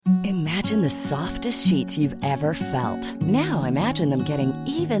Imagine the softest sheets you've ever felt. Now imagine them getting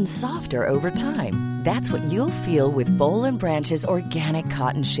even softer over time. That's what you'll feel with Boll and Branch's organic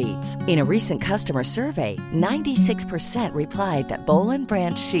cotton sheets. In a recent customer survey, 96% replied that Boll and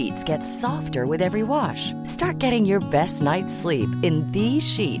Branch sheets get softer with every wash. Start getting your best night's sleep in these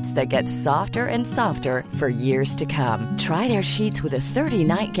sheets that get softer and softer for years to come. Try their sheets with a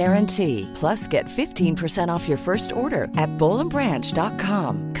 30-night guarantee. Plus, get 15% off your first order at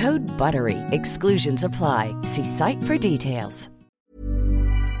bollandbranch.com. Code BUTTERY. Exclusions apply. See site for details.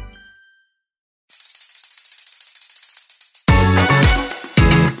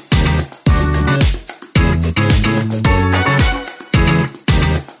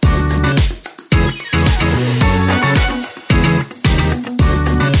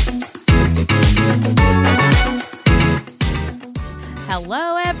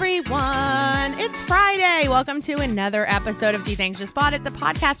 Hello, everyone. It's Friday. Welcome to another episode of G Things Just Bought It, the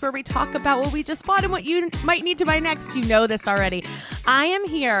podcast where we talk about what we just bought and what you might need to buy next. You know this already. I am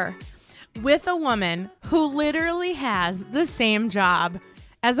here with a woman who literally has the same job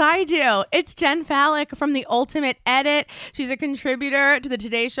as I do. It's Jen Fallick from The Ultimate Edit. She's a contributor to the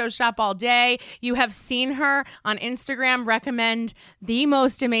Today Show Shop All Day. You have seen her on Instagram recommend the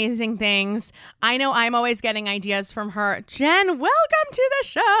most amazing things. I know I'm always getting ideas from her. Jen, welcome to the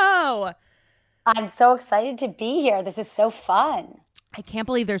show. I'm so excited to be here. This is so fun. I can't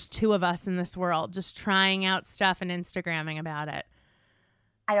believe there's two of us in this world just trying out stuff and Instagramming about it.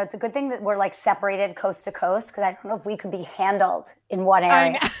 I know it's a good thing that we're like separated coast to coast because I don't know if we could be handled in one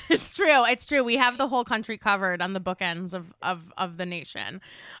area. It's true. It's true. We have the whole country covered on the bookends of the nation.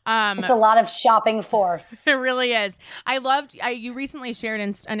 It's a lot of shopping force. It really is. I loved, you recently shared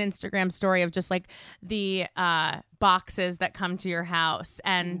an Instagram story of just like the boxes that come to your house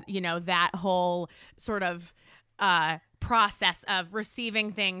and, you know, that whole sort of process of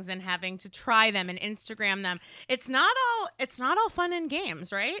receiving things and having to try them and Instagram them. It's not all fun and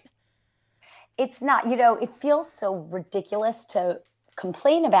games, right? It's not, you know, it feels so ridiculous to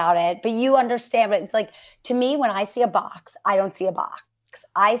complain about it, but you understand. But like, to me, when I see a box, I don't see a box.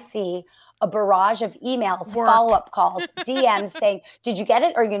 I see a barrage of emails, follow-up calls, DMs saying, did you get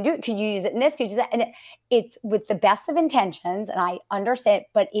it? Are you going to do it? Could you use it in this? Could you use that? And it's with the best of intentions, and I understand,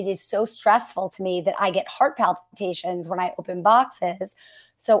 but it is so stressful to me that I get heart palpitations when I open boxes.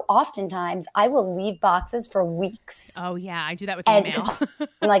 So oftentimes I will leave boxes for weeks. Oh yeah, I do that with email.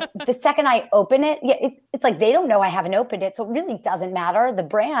 And like the second I open it, it's like they don't know I haven't opened it. So it really doesn't matter. The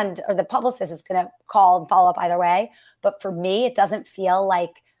brand or the publicist is going to call and follow up either way. But for me, it doesn't feel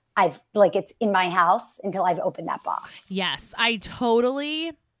like it's in my house until I've opened that box. Yes, I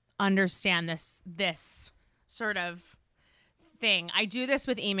totally understand this sort of thing. I do this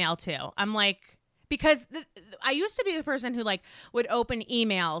with email too. I'm like, because I used to be the person who like would open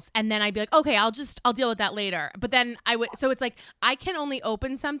emails and then I'd be like, okay, I'll deal with that later. But then so it's like, I can only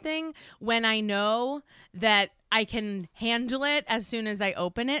open something when I know that I can handle it as soon as I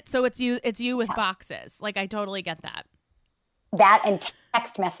open it. So it's you with boxes. Like, I totally get that. That and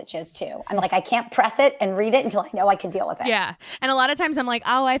text messages too. I'm like, I can't press it and read it until I know I can deal with it. Yeah. And a lot of times I'm like,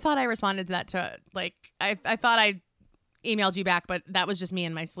 oh, I thought I responded to that like, I thought I emailed you back, but that was just me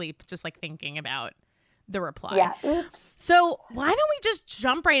in my sleep, just like thinking about the reply. Yeah. Oops. So why don't we just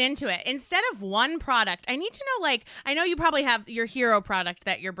jump right into it? Instead of one product, I need to know, like, I know you probably have your hero product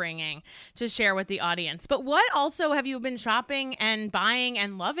that you're bringing to share with the audience, but what also have you been shopping and buying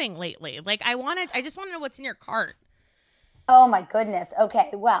and loving lately? Like, I just want to know what's in your cart. Oh my goodness. Okay.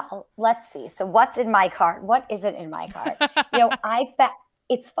 Well, let's see. So what's in my cart? What isn't in my cart?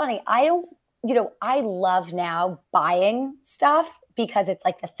 It's funny. I love now buying stuff because it's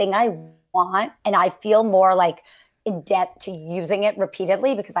like the thing I want. And I feel more like in debt to using it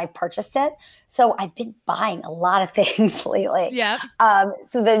repeatedly because I purchased it. So I've been buying a lot of things lately. Yeah.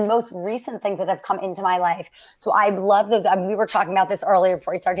 So the most recent things that have come into my life. So I love those. We were talking about this earlier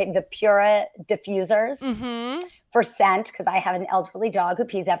before we started, the Pura diffusers. Mm-hmm. For scent, because I have an elderly dog who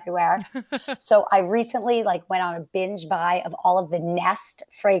pees everywhere. So I recently went on a binge buy of all of the Nest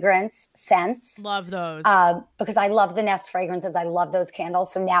fragrance scents. Love those. Because I love the Nest fragrances. I love those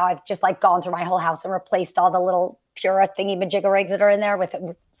candles. So now I've just gone through my whole house and replaced all the little Pura thingy-majigger-rigs that are in there with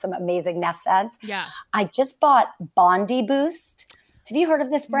some amazing Nest scents. Yeah. I just bought Bondi Boost. Have you heard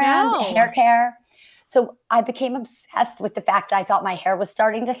of this brand? No. Hair care. So I became obsessed with the fact that I thought my hair was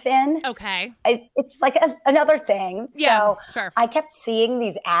starting to thin. Okay. It's just like another thing. Yeah, so sure. I kept seeing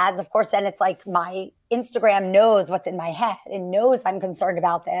these ads. Of course, then it's like my Instagram knows what's in my head and knows I'm concerned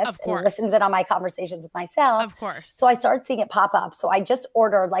about this. Of course. And listens in on my conversations with myself. Of course. So I started seeing it pop up. So I just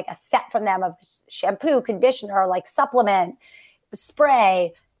ordered a set from them of shampoo, conditioner, supplement,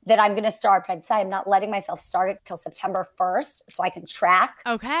 spray, that I'm going to start, but I decided I'm not letting myself start it till September 1st so I can track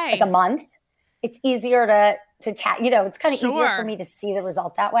Okay. like a month. It's easier to it's kind of easier Sure. for me to see the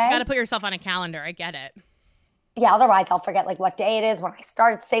result that way. You got to put yourself on a calendar. I get it. Yeah, otherwise I'll forget like what day it is when I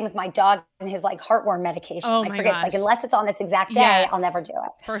start. Same with my dog and his like heartworm medication. Oh I my forget. gosh. It's like unless it's on this exact day, Yes. I'll never do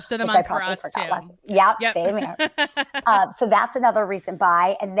it. First of the Which month I for probably us forgot too. last week. Yeah, Yep. same here. So that's another recent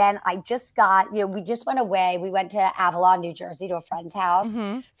buy. And then I just got, we just went away. We went to Avalon, New Jersey to a friend's house.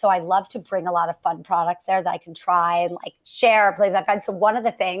 Mm-hmm. So I love to bring a lot of fun products there that I can try and like share and play with my friends. So one of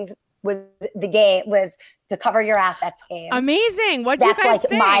the things was the Cover Your Assets game. Amazing. What'd you guys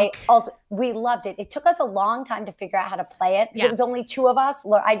think? We loved it. It took us a long time to figure out how to play it. Yeah. It was only two of us.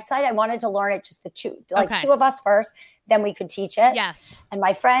 I decided I wanted to learn it just the two, Okay. two of us first, then we could teach it. Yes. And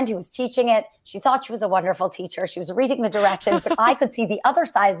my friend who was teaching it, she thought she was a wonderful teacher. She was reading the directions, but I could see the other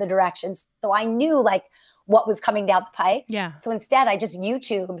side of the directions. So I knew like what was coming down the pike. Yeah. So instead I just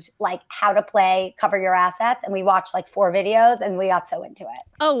YouTubed like how to play Cover Your Assets, and we watched like 4 videos and we got so into it.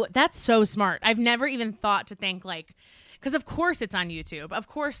 Oh, that's so smart. I've never even thought to think like, because of course it's on YouTube. Of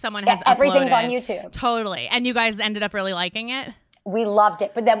course someone has Everything's on uploaded. YouTube. Totally. And you guys ended up really liking it? We loved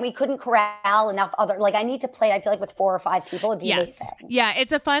it, but then we couldn't corral enough other, like I need to play, I feel like with 4 or 5 people, it'd be amazing. Yeah,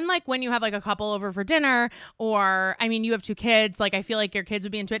 it's a fun, like when you have like a couple over for dinner, or, I mean, you have 2 kids, like I feel like your kids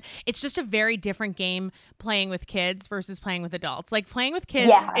would be into it. It's just a very different game playing with kids versus playing with adults. Like playing with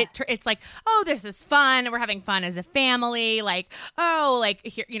kids, it's like, oh, this is fun. We're having fun as a family. Like, oh, like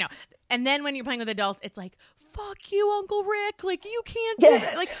here, and then when you're playing with adults, it's like, fuck you, Uncle Rick. Like, you can't do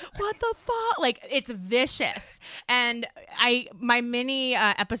that. Like, what the fuck? Like, it's vicious. And my mini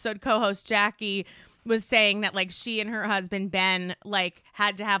episode co-host, Jackie, was saying that, like, she and her husband, Ben, like,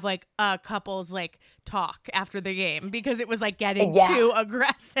 had to have, like, a couple's, like, talk after the game because it was, like, getting too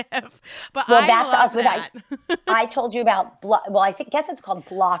aggressive. But well, I that's love us with that. I told you about, guess it's called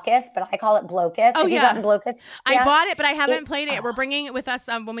Blockus, but I call it Blocus. Oh, Have you gotten Blocus? I bought it, but I haven't played it. We're bringing it with us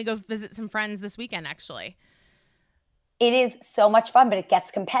when we go visit some friends this weekend, actually. It is so much fun, but it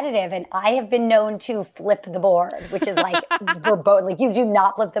gets competitive. And I have been known to flip the board, which is like verboten. Like you do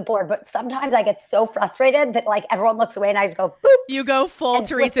not flip the board. But sometimes I get so frustrated that like everyone looks away and I just go, boop. You go full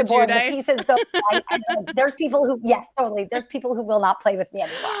Teresa Giudice. The pieces go there's people who, yes, totally. There's people who will not play with me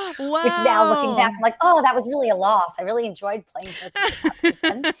anymore. Wow. Which now looking back, I'm like, oh, that was really a loss. I really enjoyed playing with that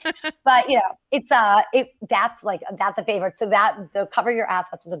person. But it's that's a favorite. So that the Cover Your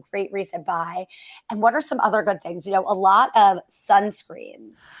Assets was a great recent buy. And what are some other good things? A lot of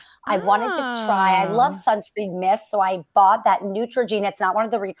sunscreens. I wanted to try. I love sunscreen mist, so I bought that Neutrogena. It's not one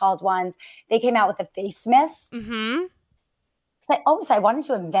of the recalled ones. They came out with a face mist. Mm-hmm. So I wanted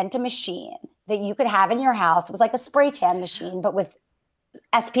to invent a machine that you could have in your house. It was like a spray tan machine, but with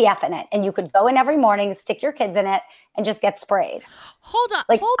SPF in it, and you could go in every morning, stick your kids in it, and just get sprayed. Hold on,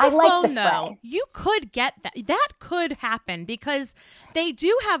 like, hold the I phone like the spray. though. You could get that. That could happen because they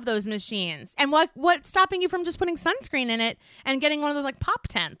do have those machines. And what's stopping you from just putting sunscreen in it and getting one of those like pop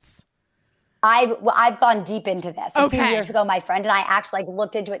tents? I've gone deep into this. A few Okay. years ago, my friend and I actually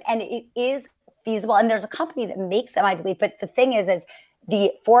looked into it, and it is feasible. And there's a company that makes them, I believe. But the thing is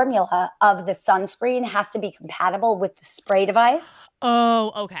the formula of the sunscreen has to be compatible with the spray device.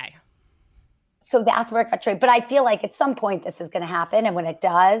 Oh, okay. So that's where it got tricky. But I feel like at some point this is going to happen. And when it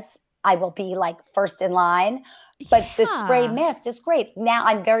does, I will be like first in line. But the spray mist is great. Now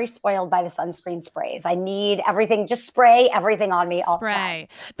I'm very spoiled by the sunscreen sprays. I need everything, just spray everything on me all the time.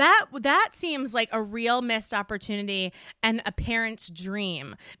 That seems like a real missed opportunity and a parent's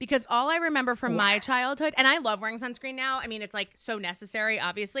dream, because all I remember from my childhood, and I love wearing sunscreen now. I mean, it's like so necessary,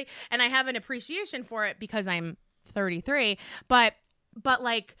 obviously. And I have an appreciation for it because I'm 33, but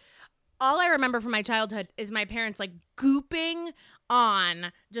like all I remember from my childhood is my parents like gooping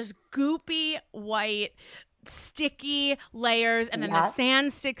on just goopy white sticky layers, and then the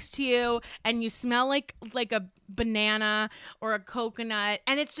sand sticks to you and you smell like a banana or a coconut,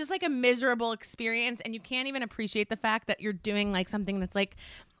 and it's just like a miserable experience, and you can't even appreciate the fact that you're doing like something that's like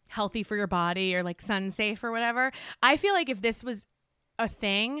healthy for your body or like sun safe or whatever. I feel like if this was a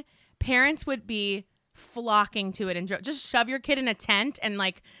thing, parents would be flocking to it and just shove your kid in a tent and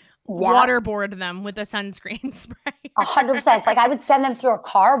like waterboard them with a sunscreen spray. 100%. Like I would send them through a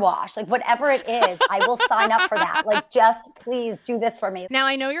car wash, like whatever it is, I will sign up for that. Like just please do this for me. Now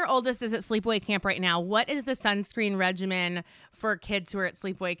I know your oldest is at sleepaway camp right now. What is the sunscreen regimen for kids who are at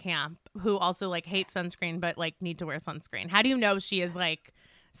sleepaway camp who also like hate sunscreen but like need to wear sunscreen? How do you know she is like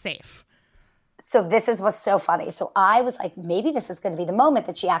safe? So this is what's so funny. So I was like, maybe this is going to be the moment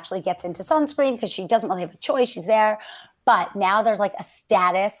that she actually gets into sunscreen because she doesn't really have a choice. She's there. But now there's like a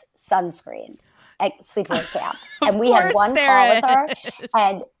status sunscreen. at sleepaway camp. And we had one call with her,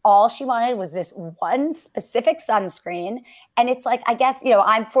 and all she wanted was this one specific sunscreen. And it's like, I guess,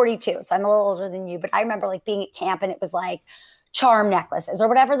 I'm 42, so I'm a little older than you, but I remember like being at camp and it was like charm necklaces or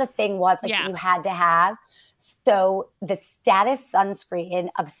whatever the thing was like that you had to have. So the status sunscreen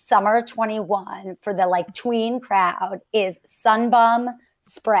of summer 21 for the like tween crowd is Sunbum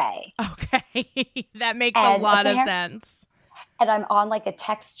Spray. Okay. That makes a lot of sense. And I'm on like a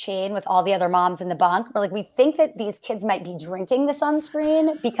text chain with all the other moms in the bunk. We're like, we think that these kids might be drinking the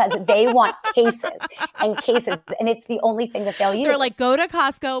sunscreen because they want cases and cases. And it's the only thing that they'll use. They're like, go to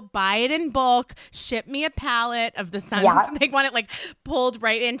Costco, buy it in bulk, ship me a pallet of the sun. Yeah. They want it like pulled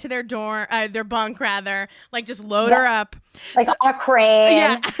right into their their bunk rather. Like just load her up. Like on a crane.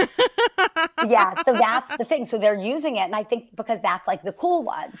 Yeah. Yeah. So that's the thing. So they're using it. And I think because that's like the cool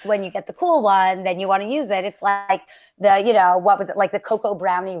one. So when you get the cool one, then you want to use it. It's like the, what was it? Like the Cocoa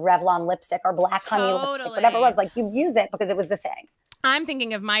Brownie Revlon lipstick or Black Honey lipstick, whatever it was. Like you use it because it was the thing. I'm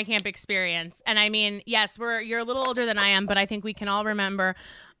thinking of my camp experience. And I mean, yes, you're a little older than I am, but I think we can all remember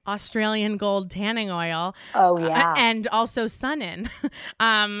Australian Gold tanning oil. Oh, yeah. And also Sun-In.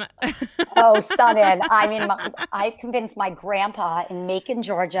 Oh, Sun-In. I mean, I convinced my grandpa in Macon,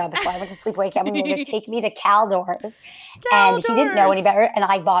 Georgia, before I went to sleepaway camp, to take me to Caldors. And he didn't know any better. And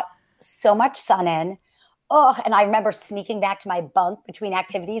I bought so much Sun-In. Oh, and I remember sneaking back to my bunk between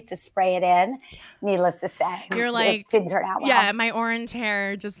activities to spray it in. Needless to say, you're like, it didn't turn out well. Yeah, my orange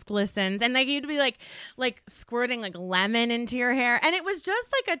hair just glistens, and like you'd be like squirting like lemon into your hair, and it was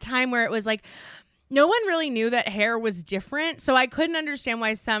just like a time where it was like no one really knew that hair was different, so I couldn't understand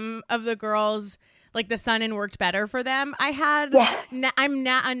why some of the girls like the Sun-In worked better for them. I had I'm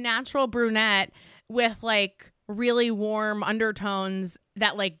a natural brunette with like really warm undertones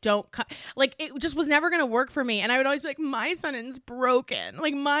that like don't like it just was never gonna work for me, and I would always be like, my Sun-In's broken,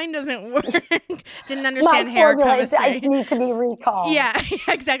 like mine doesn't work. Didn't understand my hair chemistry. I chemistry. need to be recalled. Yeah,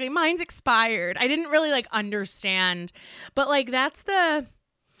 exactly. Mine's expired. I didn't really like understand, but like that's the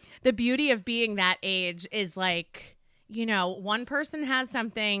beauty of being that age is like, one person has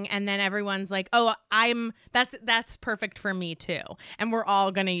something and then everyone's like, oh, that's perfect for me too. And we're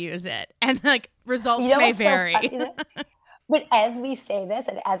all going to use it. And like results may vary. So but as we say this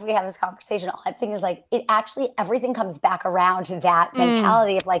and as we have this conversation, all I'm thinking is like, it actually, everything comes back around to that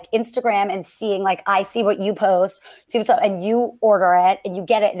mentality of like Instagram and seeing like, I see what you post, and you order it and you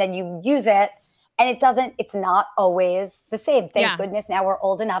get it and then you use it. And it's not always the same. Thank goodness now we're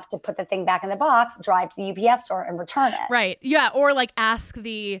old enough to put the thing back in the box, drive to the UPS store and return it. Right. Yeah. Or like ask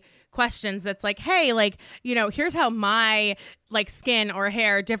the questions that's like, hey, like, here's how my like skin or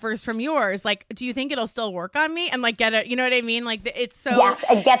hair differs from yours. Like, do you think it'll still work on me? And like get it, you know what I mean? Like it's so. Yes.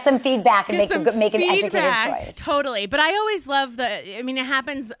 And get some feedback and make an educated choice. Totally. But I always love it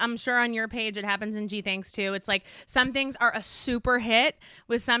happens, I'm sure on your page, it happens in G Thanks too. It's like some things are a super hit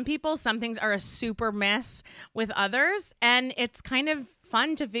with some people. Some things are a super miss with others. And it's kind of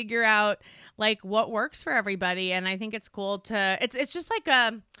fun to figure out like what works for everybody. And I think it's cool to, it's just like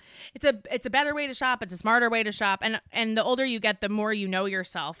it's a better way to shop. It's a smarter way to shop. And the older you get, the more you know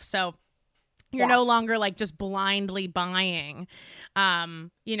yourself. So you're no longer like just blindly buying,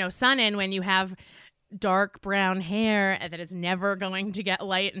 Sun-In when you have dark brown hair that is never going to get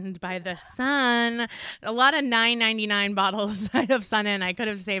lightened by the sun. A lot of $9.99 bottles of Sun-In. I could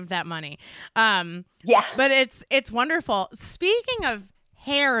have saved that money. But it's wonderful. Speaking of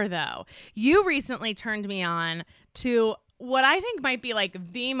hair, though, you recently turned me on to what I think might be like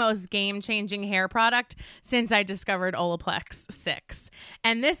the most game-changing hair product since I discovered Olaplex 6.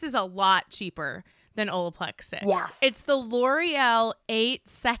 And this is a lot cheaper than Olaplex 6. Yes. It's the L'Oreal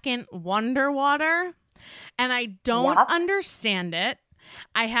 8-Second Wonder Water. And I don't understand it.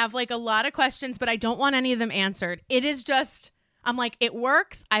 I have like a lot of questions, but I don't want any of them answered. It is just, I'm like, it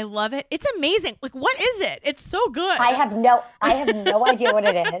works. I love it. It's amazing. Like, what is it? It's so good. I have no idea what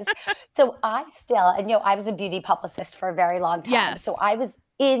it is. So I was a beauty publicist for a very long time. Yes. So I was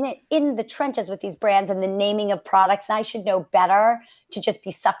in the trenches with these brands and the naming of products. And I should know better to just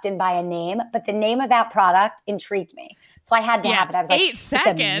be sucked in by a name. But the name of that product intrigued me. So I had to have it. I was like, 8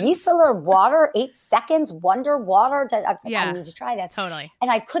 seconds. It's a micellar water, 8 seconds, Wonder Water. I was like, I need to try this. Totally.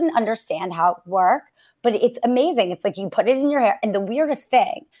 And I couldn't understand how it worked. But it's amazing. It's like you put it in your hair. And the weirdest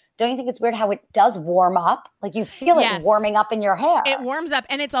thing, don't you think it's weird how it does warm up? Like you feel it warming up in your hair. It warms up.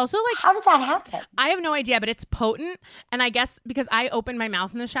 And it's also like, how does that happen? I have no idea, but it's potent. And I guess because I opened my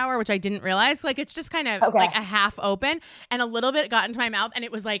mouth in the shower, which I didn't realize, like it's just kind of like a half open and a little bit got into my mouth. And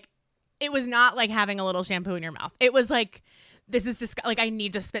it was like, it was not like having a little shampoo in your mouth. It was like this is just like, I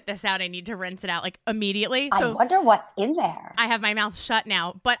need to spit this out. I need to rinse it out like immediately. I wonder what's in there. I have my mouth shut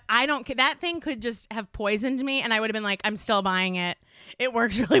now, but I don't, that thing could just have poisoned me and I would have been like, I'm still buying it. It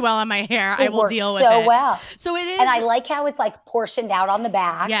works really well on my hair. I will deal with it. So well. So it is. And I like how it's like portioned out on the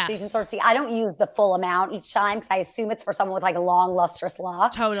back. Yes. So you can sort of see. I don't use the full amount each time because I assume it's for someone with like long, lustrous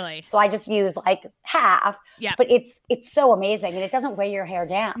locks. Totally. So I just use like half. Yeah. But it's so amazing and it doesn't weigh your hair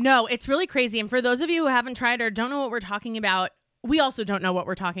down. No, it's really crazy. And for those of you who haven't tried or don't know what we're talking about, we also don't know what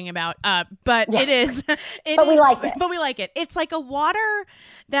we're talking about, but Yeah. it is. We like it. But we like it. It's like a water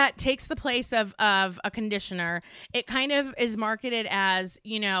that takes the place of a conditioner. It kind of is marketed as,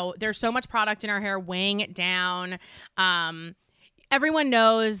 you know, there's so much product in our hair weighing it down. Everyone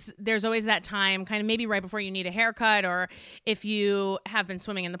knows there's always that time, kind of maybe right before you need a haircut, or if you have been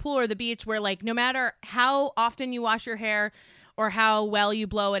swimming in the pool or the beach, where like no matter how often you wash your hair or how well you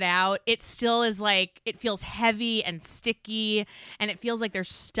blow it out, it still is like, it feels heavy and sticky and it feels like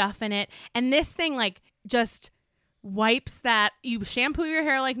there's stuff in it. And this thing like just wipes that. You shampoo your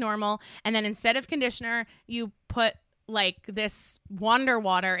hair like normal, and then instead of conditioner, you put like this Wonder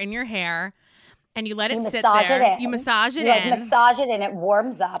Water in your hair and you let it sit there. You massage it in. Like massage it and it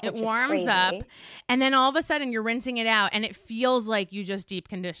warms up. It warms up. And then all of a sudden you're rinsing it out and it feels like you just deep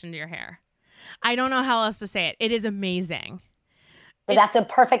conditioned your hair. I don't know how else to say it. It is amazing. That's a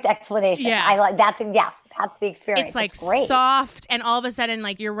perfect explanation. Yeah. I like that's the experience. It's like great. soft, and all of a sudden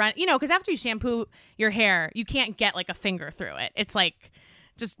like you're running, you know, because after you shampoo your hair, you can't get like a finger through it. It's like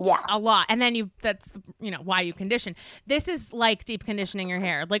just a lot. And then that's, you know, why you condition. This is like deep conditioning your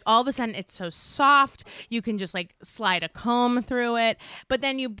hair. Like all of a sudden it's so soft. You can just like slide a comb through it. But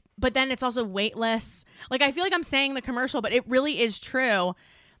then it's also weightless. Like I feel like I'm saying the commercial, but it really is true.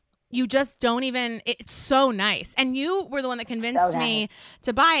 You just don't even, it's so nice. And you were the one that convinced me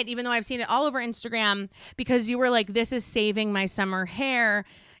to buy it, even though I've seen it all over Instagram, because you were like, this is saving my summer hair.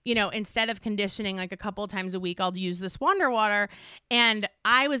 You know, instead of conditioning like a couple times a week, I'll use this Wonder Water. And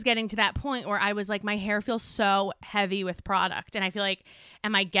I was getting to that point where I was like, my hair feels so heavy with product. And I feel like,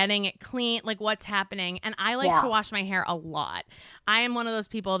 am I getting it clean? Like what's happening? And I like to wash my hair a lot. I am one of those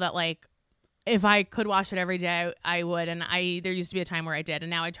people that like, if I could wash it every day, I would. And there used to be a time where I did, and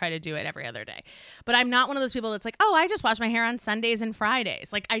now I try to do it every other day. But I'm not one of those people that's like, oh, I just wash my hair on Sundays and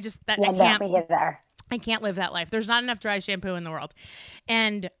Fridays. Like I can't live that life. There's not enough dry shampoo in the world.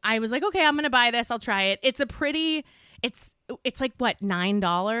 And I was like, okay, I'm going to buy this. I'll try it. It's like what,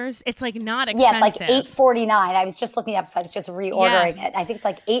 $9? It's like not expensive. Yeah, it's like $8.49. I was just looking up, so I was just reordering it. I think it's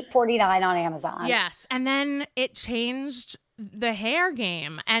like $8.49 on Amazon. Yes. And then it changed the hair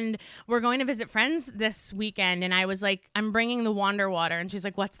game, and we're going to visit friends this weekend, and I was like, I'm bringing the Wonder Water, and she's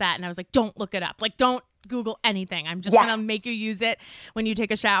like, what's that? And I was like, don't look it up. Like, don't Google anything. I'm just gonna make you use it when you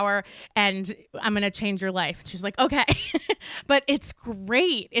take a shower, and I'm gonna change your life. And she was like, okay. But it's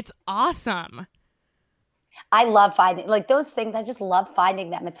great. It's awesome. I love finding like those things. I just love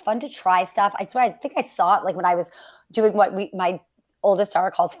finding them. It's fun to try stuff. I swear, I think I saw it like when I was doing what my oldest daughter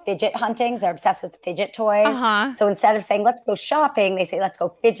calls fidget hunting. They're obsessed with fidget toys. So instead of saying, let's go shopping, they say, let's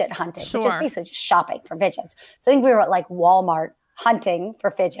go fidget hunting, which is basically just shopping for fidgets. So I think we were at like Walmart hunting for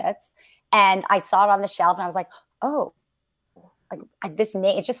fidgets, and I saw it on the shelf and I was like, oh, like this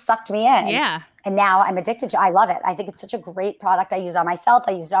name, it just sucked me in. Yeah. And now I'm addicted to it. I love it. I think it's such a great product. I use it on myself.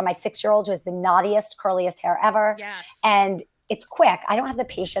 I use it on my 6-year-old who has the naughtiest, curliest hair ever. Yes. And it's quick. I don't have the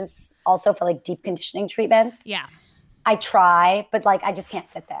patience also for like deep conditioning treatments. Yeah. I try, but like I just can't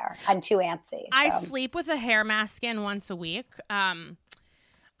sit there. I'm too antsy. So. I sleep with a hair mask in once a week.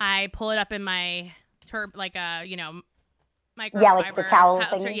 I pull it up in my microfiber like the towel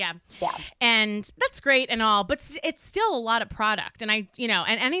thing. Yeah. And that's great and all, but it's still a lot of product. And and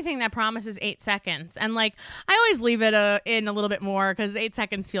anything that promises 8 seconds. And like, I always leave it in a little bit more because 8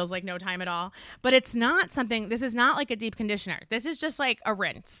 seconds feels like no time at all. But it's not something, this is not like a deep conditioner. This is just like a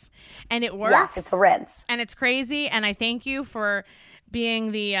rinse. And it works. Yes, it's a rinse. And it's crazy. And I thank you for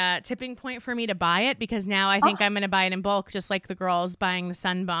being the tipping point for me to buy it, because now I think I'm going to buy it in bulk, just like the girls buying the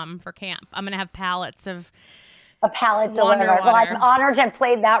Sun Bum for camp. I'm going to have pallets of a pallet delivered. Well, I'm honored to have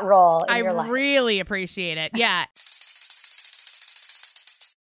played that role in your life. I really appreciate it. Yeah.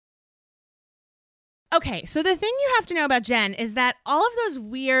 Okay, so the thing you have to know about Jen is that all of those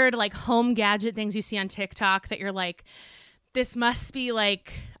weird like home gadget things you see on TikTok that you're like, this must be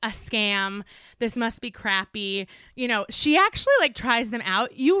like a scam, this must be crappy, she actually like tries them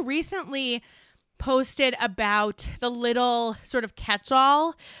out. You recently posted about the little sort of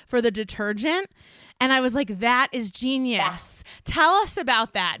catch-all for the detergent. And I was like, that is genius. Yes. Tell us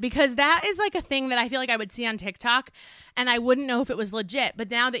about that, because that is like a thing that I feel like I would see on TikTok and I wouldn't know if it was legit. But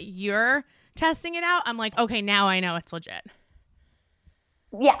now that you're testing it out, I'm like, okay, now I know it's legit.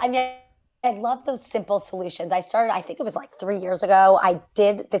 Yeah, I mean, I love those simple solutions. I think it was like 3 years ago, I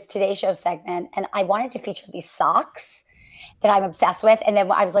did this Today Show segment and I wanted to feature these socks that I'm obsessed with. And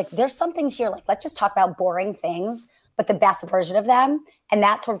then I was like, there's something here, like, let's just talk about boring things, but the best version of them. And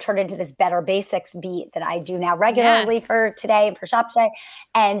that sort of turned into this Better Basics beat that I do now regularly Yes. for Today and for Shop Today.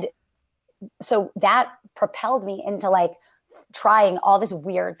 And so that propelled me into like trying all this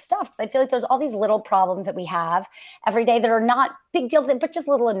weird stuff because I feel like there's all these little problems that we have every day that are not big deal, but just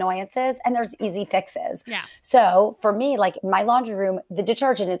little annoyances, and there's easy fixes. Yeah. So for me, like in my laundry room, the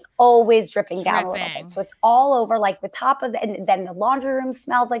detergent is always dripping down a little bit. So it's all over like the top of and then the laundry room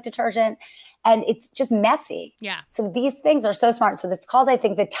smells like detergent and it's just messy. Yeah. So these things are so smart. So it's called, I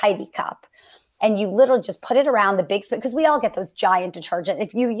think, the Tidy Cup. And you literally just put it around the big spoon because we all get those giant detergent.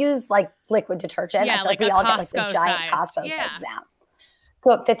 If you use like liquid detergent, I feel like we all get like the giant Costco things now.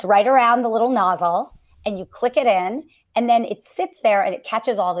 So it fits right around the little nozzle and you click it in and then it sits there and it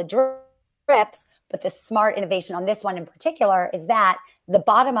catches all the drips. But the smart innovation on this one in particular is that the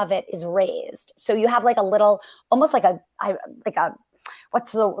bottom of it is raised. So you have like a little, almost like a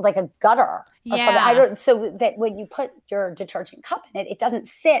gutter or something. So that when you put your detergent cup in it, it doesn't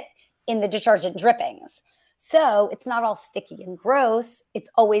sit in the detergent drippings. So it's not all sticky and gross.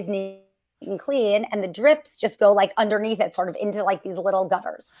 It's always neat and clean. And the drips just go like underneath it, sort of into like these little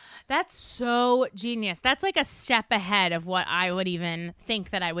gutters. That's so genius. That's like a step ahead of what I would even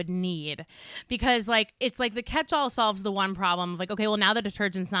think that I would need. Because like, it's like the catch-all solves the one problem of like, okay, well now the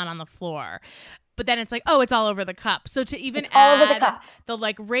detergent's not on the floor. But then it's like, oh, it's all over the cup. So to even add the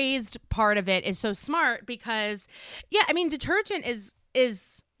like raised part of it is so smart because, yeah, I mean, detergent is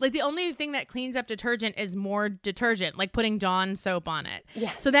like the only thing that cleans up detergent is more detergent, like putting Dawn soap on it.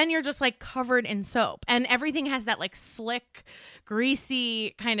 Yeah. So then you're just like covered in soap and everything has that like slick,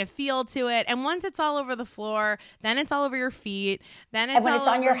 greasy kind of feel to it. And once it's all over the floor, then it's all over your feet. Then it's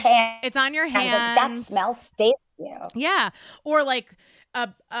on your hands. It's on your hands. Like, that smell stays with you. Yeah. Or like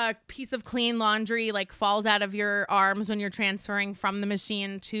a piece of clean laundry like falls out of your arms when you're transferring from the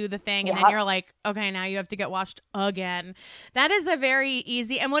machine to the thing. And then you're like, okay, now you have to get washed again. That is a very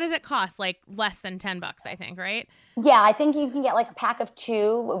easy. And what does it cost? Like less than $10, I think, right? Yeah, I think you can get like a pack of 2.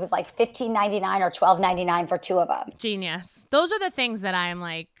 It was like $15.99 or $12.99 for 2 of them. Genius. Those are the things that I'm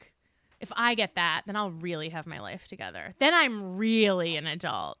like, if I get that, then I'll really have my life together. Then I'm really an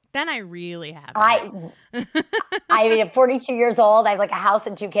adult. Then I really have it. I mean, at 42 years old, I have like a house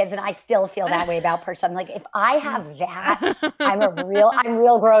and 2 kids, and I still feel that way about purse. I'm like, if I have that, I'm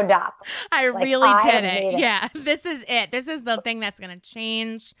real grown up. I really did it. Yeah, this is it. This is the thing that's going to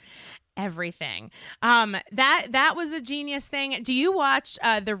change everything. That was a genius thing. Do you watch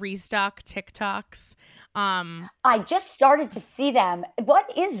the Restock TikToks? I just started to see them. What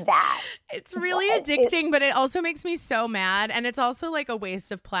is that? It's really addicting, but it also makes me so mad. And it's also like a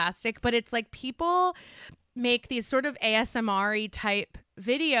waste of plastic, but it's like people make these sort of ASMR-y type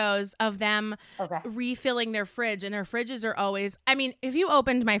videos of them refilling their fridge, and their fridges are always, I mean, if you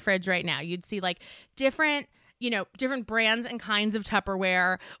opened my fridge right now, you'd see like different brands and kinds of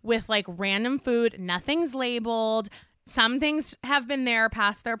Tupperware with like random food. Nothing's labeled. Some things have been there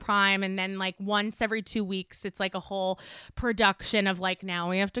past their prime, and then like once every 2 weeks, it's like a whole production of like, now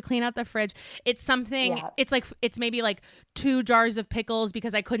we have to clean out the fridge. It's something, it's like, it's maybe like 2 jars of pickles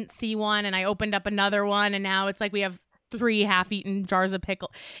because I couldn't see one and I opened up another one, and now it's like we have 3 half-eaten jars of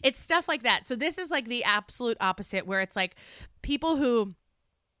pickle. It's stuff like that. So this is like the absolute opposite, where it's like people who,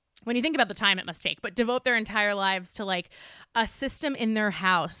 when you think about the time it must take, but devote their entire lives to like a system in their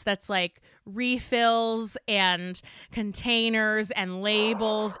house that's like refills and containers and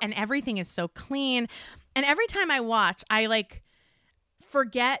labels, and everything is so clean. And every time I watch, I like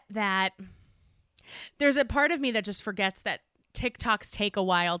forget that there's a part of me that just forgets that TikToks take a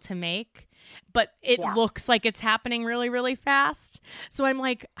while to make, but it looks like it's happening really, really fast. So I'm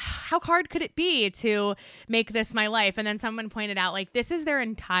like, how hard could it be to make this my life? And then someone pointed out, like, this is their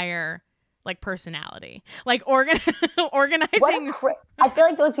entire like personality, like organizing. I feel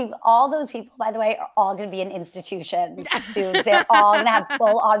like all those people, by the way, are all going to be in institutions soon. They're all going to have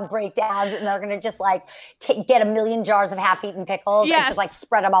full on breakdowns, and they're going to just like get 1 million jars of half-eaten pickles and just like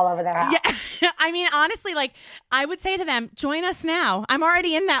spread them all over their house. Yeah. I mean, honestly, like I would say to them, join us now. I'm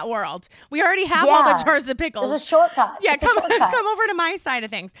already in that world. We already have all the jars of pickles. There's a shortcut. Yeah, come over to my side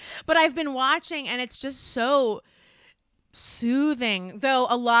of things. But I've been watching, and it's just so soothing, though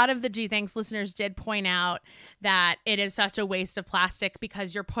a lot of the G Thanks listeners did point out that it is such a waste of plastic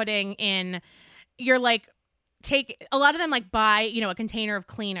because you're like take a lot of them like buy a container of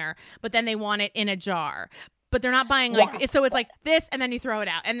cleaner, but then they want it in a jar, but they're not buying like so it's like this, and then you throw it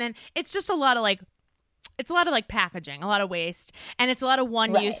out, and then it's just a lot of like it's a lot of like packaging, a lot of waste, and it's a lot of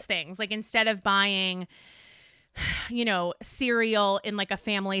one-use Right. things. Like instead of buying, cereal in like a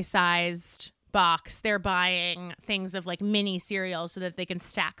family-sized box, they're buying things of like mini cereals so that they can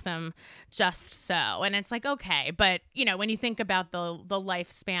stack them just so. And it's like, okay, but when you think about the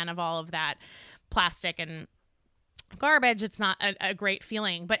lifespan of all of that plastic and garbage, it's not a great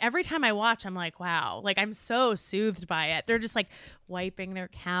feeling. But every time I watch, I'm like, wow, like I'm so soothed by it. They're just like wiping their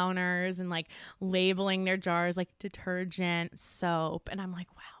counters and like labeling their jars like detergent, soap, and I'm like,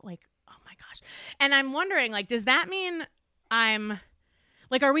 wow, like, oh my gosh. And I'm wondering, like, does that mean I'm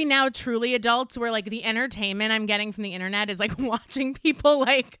like, are we now truly adults where like the entertainment I'm getting from the internet is like watching people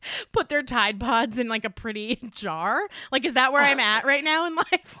like put their Tide Pods in like a pretty jar? Like, is that where I'm at right now in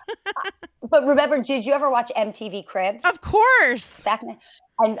life? But remember, did you ever watch MTV Cribs? Of course. Back then?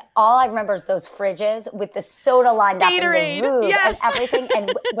 And all I remember is those fridges with the soda lined up in Gatorade, the roof yes. and everything.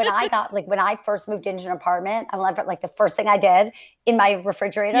 And when I first moved into an apartment, I remember like the first thing I did in my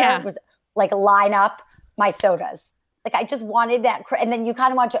refrigerator was like line up my sodas. Like I just wanted that. And then you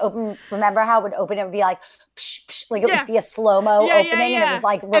kind of want to open, remember how it would open? It would be like, psh, psh, like it would be a slow-mo opening and it would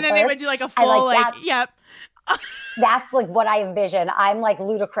like reverse. And then they would do like a full like yep. That's like what I envision. I'm like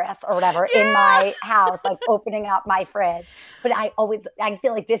Ludacris or whatever in my house, like opening up my fridge. But I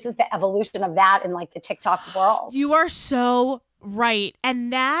feel like this is the evolution of that in like the TikTok world. You are so right.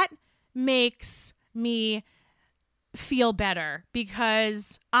 And that makes me feel better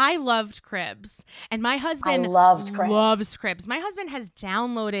because I loved Cribs and my husband loves Cribs. My husband has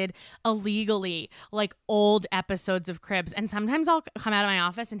downloaded illegally like old episodes of Cribs, and sometimes I'll come out of my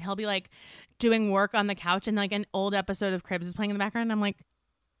office and he'll be like doing work on the couch and like an old episode of Cribs is playing in the background, and I'm like,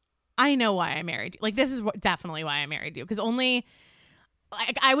 I know why I married you. Like this is definitely why I married you, because only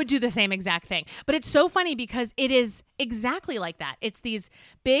like I would do the same exact thing. But it's so funny because it is exactly like that. It's these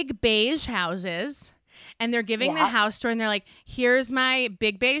big beige houses. And they're giving the house tour and they're like, here's my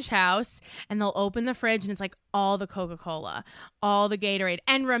big beige house. And they'll open the fridge and it's like all the Coca-Cola, all the Gatorade.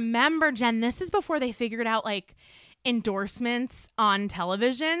 And remember, Jen, this is before they figured out like endorsements on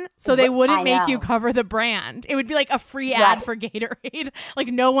television. So they wouldn't make you cover the brand. It would be like a free ad for Gatorade. Like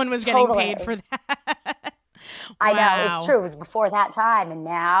no one was getting paid for that. I know, it's true. It was before that time, and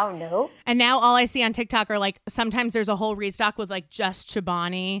now, nope. And now all I see on TikTok are like, sometimes there's a whole restock with like just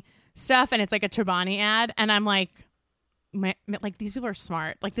Chobani stuff, and it's like a Chobani ad, and I'm like, like these people are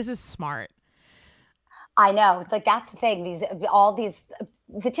smart. Like this is smart. I know. It's like that's the thing.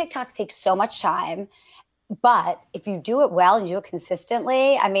 The TikToks take so much time, but if you do it well and you do it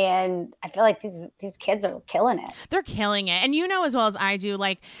consistently, I mean, I feel like these kids are killing it. They're killing it. And you know as well as I do,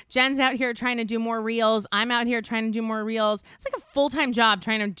 like Jen's out here trying to do more reels. I'm out here trying to do more reels. It's like a full-time job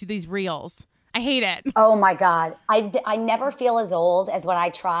trying to do these reels. I hate it. Oh my God. I never feel as old as when I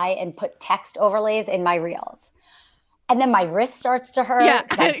try and put text overlays in my reels. And then my wrist starts to hurt. Yeah,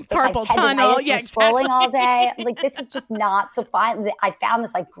 carpal tunnel. Yeah, scrolling all day. Like, this is just not so fun. I found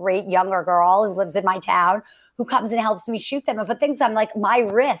this like great younger girl who lives in my town who comes and helps me shoot them. And put things, I'm like, my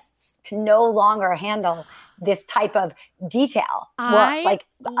wrists can no longer handle this type of detail.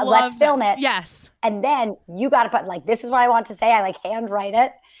 Let's film it. Yes. And then you got to put like, this is what I want to say. I like handwrite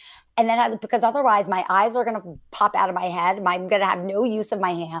it. And then because otherwise my eyes are going to pop out of my head. I'm going to have no use of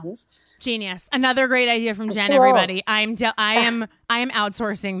my hands. Genius. Another great idea from Jen, everybody. I am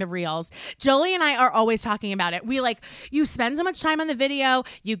outsourcing the reels. Jolie and I are always talking about it. We you spend so much time on the video,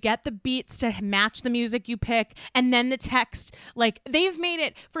 you get the beats to match the music you pick, and then the text, like they've made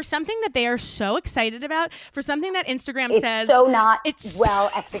it for something that they are so excited about, for something that Instagram says. It's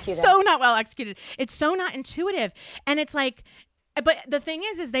well executed. So not well executed. It's so not intuitive. And it's like, but the thing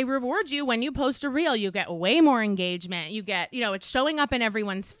is they reward you when you post a reel. You get way more engagement. You get, it's showing up in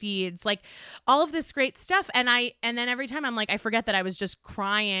everyone's feeds, like all of this great stuff. And then every time I'm like, I forget that I was just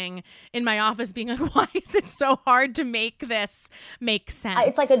crying in my office being like, why is it so hard to make this make sense?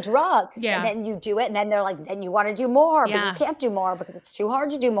 It's like a drug. Yeah. And then you do it and then they're like, then you want to do more, but you can't do more because it's too hard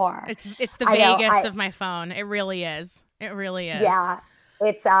to do more. It's the Vegas of my phone. It really is. It really is. Yeah.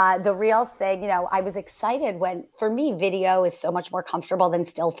 It's the Reels thing. I was excited when, for me, video is so much more comfortable than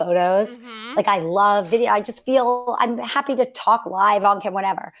still photos. Mm-hmm. Like I love video. I just feel I'm happy to talk live on camera,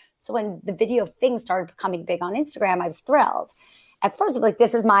 whatever. So when the video thing started becoming big on Instagram, I was thrilled. At first, like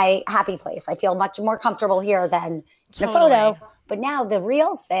this is my happy place. I feel much more comfortable here than in a photo. But now the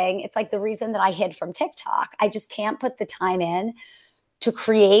Reels thing, it's like the reason that I hid from TikTok. I just can't put the time in to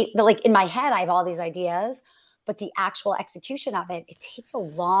create in my head, I have all these ideas. But the actual execution of it takes a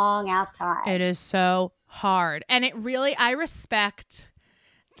long ass time. It is so hard. And it really, I respect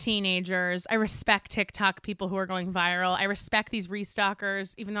teenagers. I respect TikTok people who are going viral. I respect these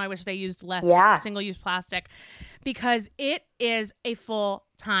restockers, even though I wish they used less single-use plastic, because it is a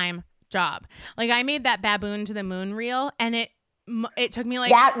full-time job. Like, I made that baboon to the moon reel, and it took me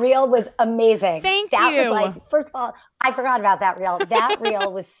like... That reel was amazing. Thank that you. Was like, first of all, I forgot about that reel. That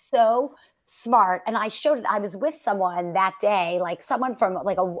reel was so smart. And I showed it. I was with someone that day, like someone from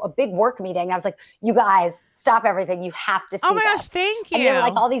like a big work meeting. I was like, you guys, stop everything. You have to see Oh my this. gosh, thank you. And they were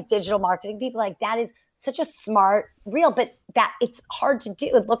like all these digital marketing people, like, that is such a smart reel, but that it's hard to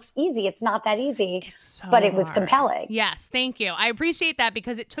do. It looks easy. It's not that easy, but it was compelling. Yes, thank you. I appreciate that,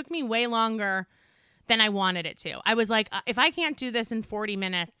 because it took me way longer than I wanted it to. I was like, if I can't do this in 40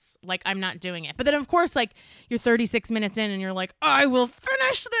 minutes, like, I'm not doing it. But then, of course, like, you're 36 minutes in and you're like, I will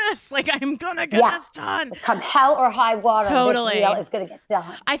finish this. Like, I'm going to get this done. Come hell or high water, totally. This reel is going to get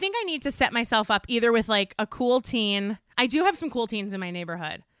done. I think I need to set myself up either with, like, a cool teen. I do have some cool teens in my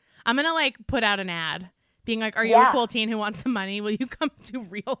neighborhood. I'm going to, like, put out an ad being like, are you a cool teen who wants some money? Will you come do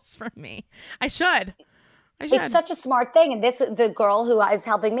reels for me? I should. It's such a smart thing. And the girl who was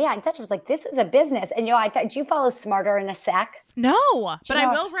helping me, I was like, this is a business. And, do you follow Smarter in a Sec? No, but I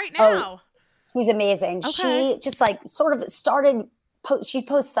will right now. She's amazing. Okay. She just like sort of started, she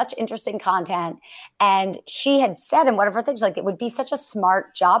posts such interesting content. And she had said in one of her things, like, it would be such a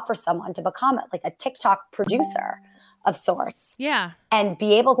smart job for someone to become like a TikTok producer of sorts. Yeah. And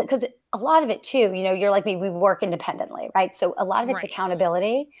be able to, because a lot of it too, you're like me, we work independently, right? So a lot of it's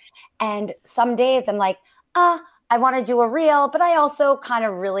accountability. And some days I'm like, I want to do a reel, but I also kind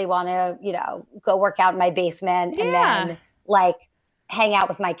of really want to, go work out in my basement and then like hang out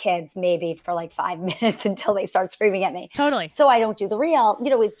with my kids maybe for like 5 minutes until they start screaming at me. Totally. So I don't do the reel.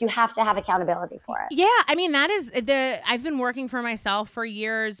 You have to have accountability for it. Yeah. I mean, I've been working for myself for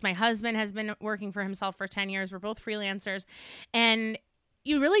years. My husband has been working for himself for 10 years. We're both freelancers. And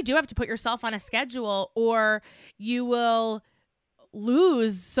you really do have to put yourself on a schedule, or you will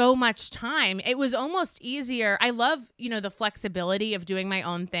lose so much time. It was almost easier. I love, the flexibility of doing my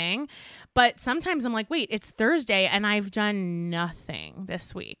own thing, but sometimes I'm like, wait, it's Thursday and I've done nothing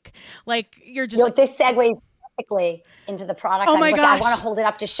this week. Like, you're just this segues perfectly into the product. Oh my gosh. I want to hold it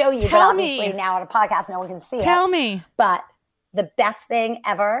up to show you, but obviously now on a podcast, no one can see it. Tell me. But the best thing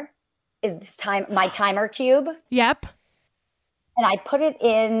ever is my timer cube. Yep. And I put it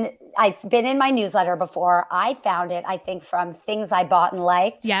in, it's been in my newsletter before. I found it, I think, from Things I Bought and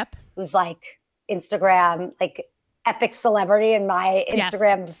Liked. Yep. Who's like Instagram, like epic celebrity in my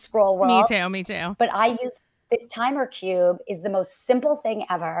Instagram scroll world. Me too. But I use this timer cube, is the most simple thing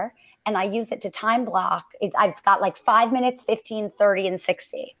ever. And I use it to time block. It's got like 5 minutes, 15, 30, and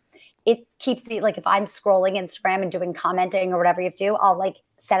 60. It keeps me, like, if I'm scrolling Instagram and doing commenting or whatever you have to do, I'll like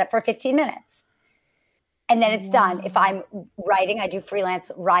set it for 15 minutes. And then it's done. If I'm writing, I do freelance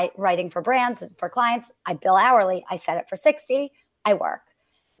writing for brands, for clients. I bill hourly. I set it for 60. I work.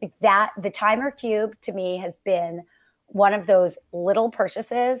 The timer cube to me has been one of those little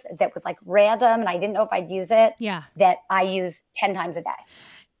purchases that was like random and I didn't know if I'd use it. Yeah. That I use 10 times a day.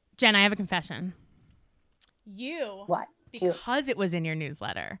 Jen, I have a confession. What? Because it was in your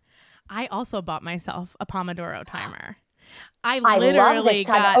newsletter, I also bought myself a Pomodoro timer. I literally love this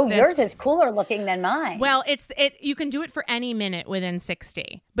timer. got this. Yours is cooler looking than mine. Well, you can do it for any minute within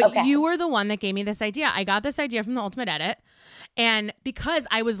 60. But you were the one that gave me this idea. I got this idea from the Ultimate Edit. And because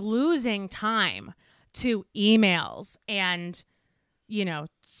I was losing time to emails and,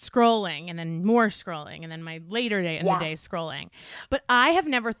 scrolling and then more scrolling and then my later day in the day scrolling. But I have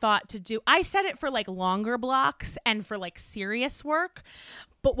never thought I set it for like longer blocks and for like serious work.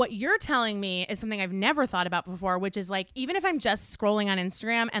 But what you're telling me is something I've never thought about before, which is like, even if I'm just scrolling on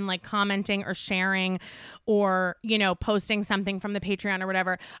Instagram and like commenting or sharing or, posting something from the Patreon or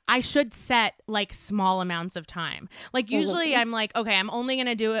whatever, I should set like small amounts of time. Like usually I'm like, okay, I'm only going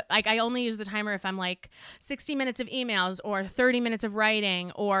to do it. Like I only use the timer if I'm like 60 minutes of emails or 30 minutes of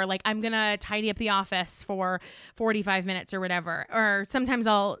writing, or like I'm going to tidy up the office for 45 minutes or whatever. Or sometimes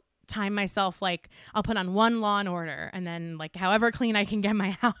I'll time myself, like I'll put on one Law and Order and then like however clean I can get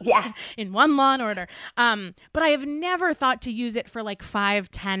my house in one Law and Order. But I have never thought to use it for like 5,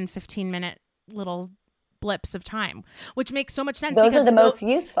 10, 15-minute little blips of time, which makes so much sense. Those are the most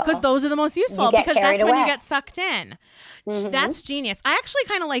useful. Because those are the most useful, because that's when you get sucked in. That's genius. I actually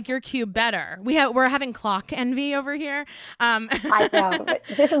kind of like your cube better. We're having clock envy over here. I know. But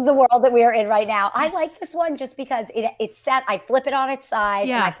this is the world that we are in right now. I like this one just because it's set. I flip it on its side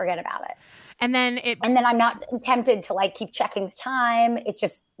and I forget about it. And then I'm not tempted to like keep checking the time. It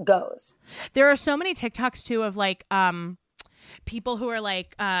just goes. There are so many TikToks too of like, people who are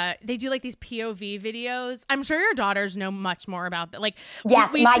like, they do like these POV videos. I'm sure your daughters know much more about that. Like,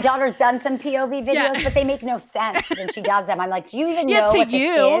 yes, my daughter's done some POV videos, but they make no sense when she does them. I'm like, do you even know what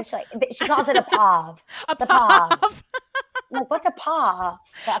this is? She calls it a POV. The POV. I'm like, what's a POV?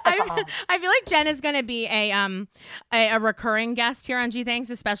 That's a POV. I feel like Jen is going to be a recurring guest here on G Thanks,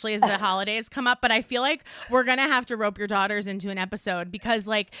 especially as the holidays come up. But I feel like we're going to have to rope your daughters into an episode because,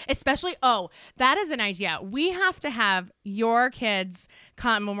 like, especially, that is an idea. We have to have your kids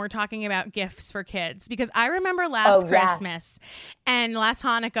come when we're talking about gifts for kids, because I remember last Christmas and last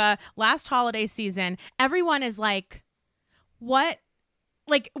Hanukkah, last holiday season, everyone is like, what?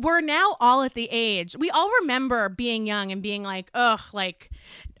 Like, we're now all at the age. We all remember being young and being like, ugh, like,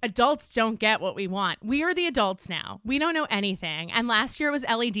 adults don't get what we want. We are the adults now. We don't know anything. And last year it was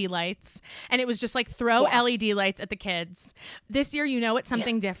LED lights. And it was just like, throw LED lights at the kids. This year, it's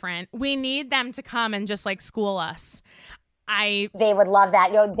something different. We need them to come and just like school us. They would love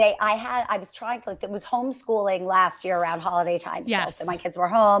that. I was trying to, like, it was homeschooling last year around holiday time. Yes. So my kids were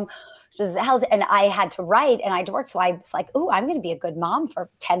home. And I had to write and I had to work. So I was like, oh, I'm going to be a good mom for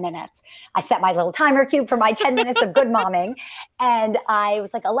 10 minutes. I set my little timer cue for my 10 minutes of good momming. And I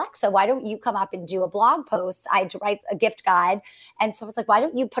was like, Alexa, why don't you come up and do a blog post? I had to write a gift guide. And so I was like, why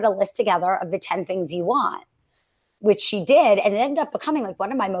don't you put a list together of the 10 things you want? Which she did. And it ended up becoming like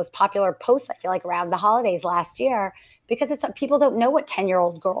one of my most popular posts, I feel like, around the holidays last year, because people don't know what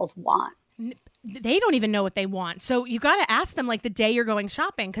 10-year-old girls want. They don't even know what they want. So you got to ask them like the day you're going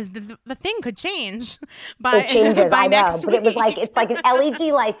shopping, because the thing could change. It changes, by I know. next But week. it was like, it's like an LED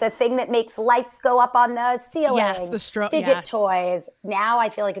lights, a thing that makes lights go up on the ceiling. Yes, the fidget toys. Now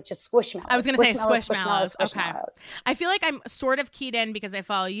I feel like it's just Squishmallows. I was going to say Squishmallows. Okay. I feel like I'm sort of keyed in because I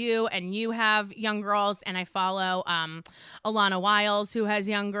follow you and you have young girls, and I follow Alana Wiles, who has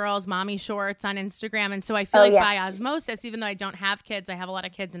young girls, Mommy Shorts on Instagram. And so I feel by osmosis, even though I don't have kids, I have a lot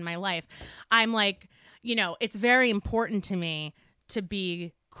of kids in my life. I'm like, it's very important to me to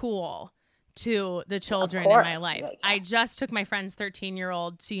be cool to the children in my life. I just took my friend's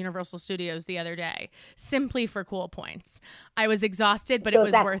 13-year-old to Universal Studios the other day, simply for cool points. I was exhausted, but it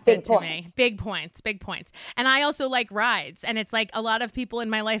was worth it to me. Big points. And I also like rides. And it's like a lot of people in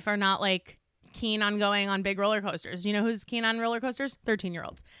my life are not like keen on going on big roller coasters. You know who's keen on roller coasters?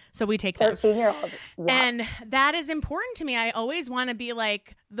 13-year-olds. So we take them. 13-year-olds. Yeah. And that is important to me. I always want to be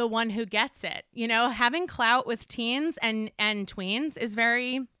like the one who gets it. Having clout with teens and tweens is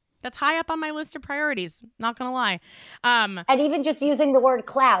that's high up on my list of priorities. Not going to lie. And even just using the word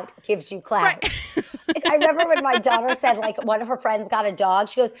clout gives you clout. Right. I remember when my daughter said, like, one of her friends got a dog.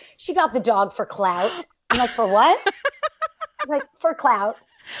 She goes, she got the dog for clout. I'm like, for what? I'm like, for clout.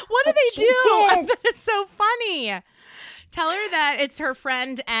 What do they do? That is so funny. Tell her that it's her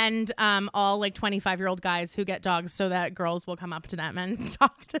friend and all like 25-year-old guys who get dogs so that girls will come up to them and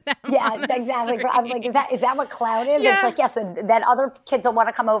talk to them. Yeah, exactly. I was like, is that what clout is? Yeah. It's like, yes, and then other kids will want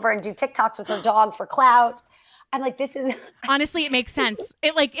to come over and do TikToks with her dog for clout. I'm like, this is honestly, it makes sense.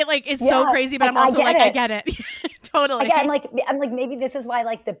 It is so crazy, but I'm also like, I get it. Totally. Again, I'm like, maybe this is why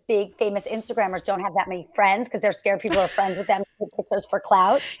like the big famous Instagrammers don't have that many friends, because they're scared people are friends with them to take pictures for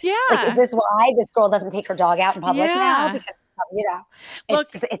clout. Yeah. Like, is this why this girl doesn't take her dog out in public now?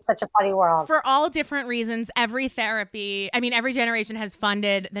 Because it's such a funny world. For all different reasons, every generation has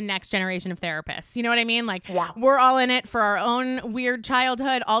funded the next generation of therapists. You know what I mean? Like, we're all in it for our own weird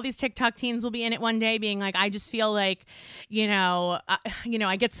childhood. All these TikTok teens will be in it one day being like, I just feel like,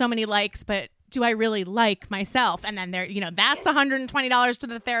 I get so many likes, but do I really like myself? And then that's $120 to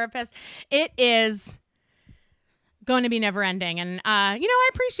the therapist. It is going to be never ending. And, I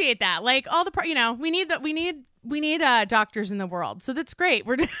appreciate that. Like all we need doctors in the world. So that's great.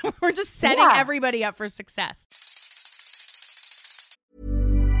 We're just setting everybody up for success.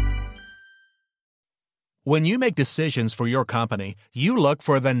 When you make decisions for your company, you look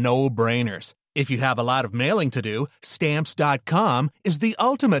for the no-brainers. If you have a lot of mailing to do, Stamps.com is the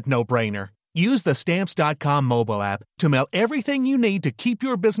ultimate no-brainer. Use the Stamps.com mobile app to mail everything you need to keep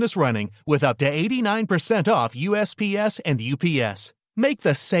your business running with up to 89% off USPS and UPS. Make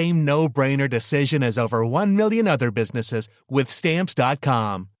the same no-brainer decision as over 1 million other businesses with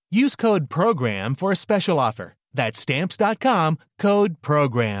Stamps.com. Use code PROGRAM for a special offer. That's Stamps.com, code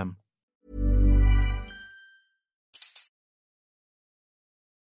PROGRAM.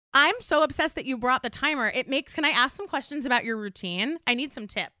 I'm so obsessed that you brought the timer. Can I ask some questions about your routine? I need some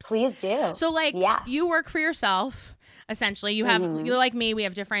tips. Please do. So you work for yourself, essentially. You have, you're like me, we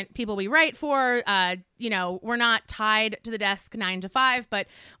have different people we write for. We're not tied to the desk 9 to 5, but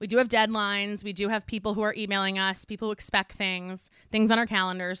we do have deadlines. We do have people who are emailing us, people who expect things on our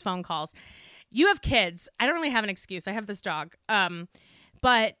calendars, phone calls. you have kids. I don't really have an excuse. I have this dog.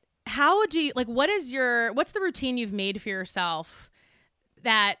 But how do you, like, what's the routine you've made for yourself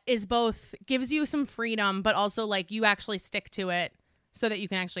that is both gives you some freedom, but also like you actually stick to it so that you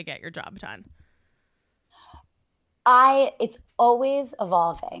can actually get your job done? It's always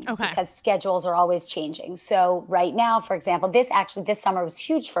evolving because schedules are always changing. So right now, for example, this summer was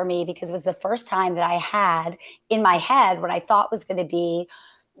huge for me because it was the first time that I had in my head what I thought was going to be,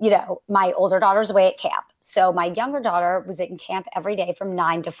 my older daughter's away at camp. So my younger daughter was in camp every day from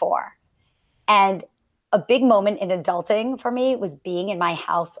 9 to 4. And a big moment in adulting for me was being in my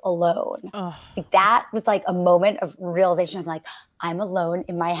house alone. Like, that was like a moment of realization of like, I'm alone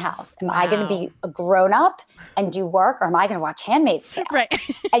in my house. Am I going to be a grown up and do work, or am I going to watch Handmaid's Tale? Right.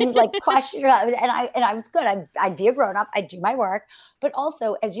 And you like question, and I was good. I'd be a grown up. I'd do my work. But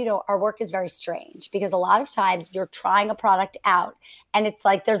also, as you know, our work is very strange because a lot of times you're trying a product out, and it's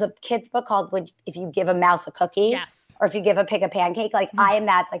like there's a kid's book called If You Give a Mouse a Cookie. Yes. Or if you give a pig a pancake, like I am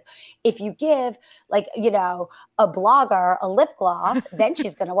that. It's like if you give a blogger a lip gloss, then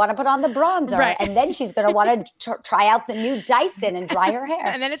she's going to want to put on the bronzer, right. and then she's going to want to try out the new Dyson and dry her hair.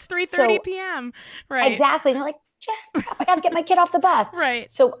 And then it's 3:30 p.m. Right. Exactly. And you're like, yeah, I got to get my kid off the bus.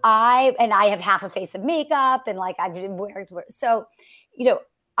 Right. So I have half a face of makeup, and like I've been wearing. So,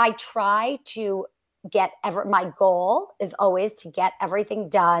 I try to my goal is always to get everything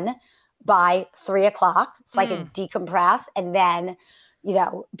done by 3:00 so I can decompress and then,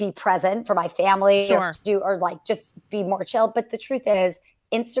 be present for my family or like just be more chill. But the truth is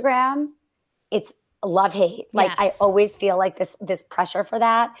Instagram, it's love hate. Like I always feel like this pressure for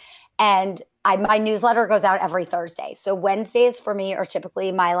that. And my newsletter goes out every Thursday. So Wednesdays for me are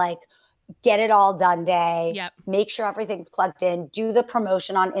typically my like get it all done day. Yep. Make sure everything's plugged in, do the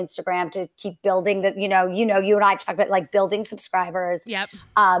promotion on Instagram to keep building you and I have talked about like building subscribers. Yep.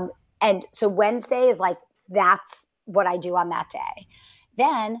 And so Wednesday is like, that's what I do on that day.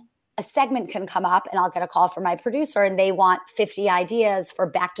 Then a segment can come up and I'll get a call from my producer and they want 50 ideas for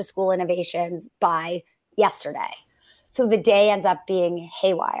back to school innovations by yesterday. So the day ends up being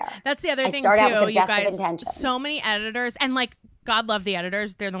haywire. That's the other thing start too, out with the you best guys, of intentions. So many editors, and like, God love the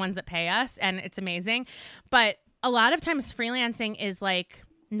editors. They're the ones that pay us and it's amazing. But a lot of times freelancing is like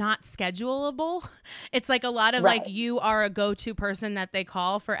not schedulable. It's like a lot of like you are a go-to person that they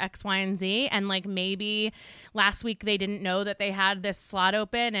call for X, Y, and Z. And like maybe last week they didn't know that they had this slot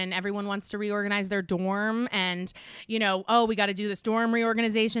open and everyone wants to reorganize their dorm and, we got to do this dorm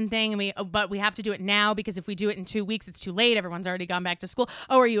reorganization thing. But we have to do it now because if we do it in 2 weeks, it's too late. Everyone's already gone back to school.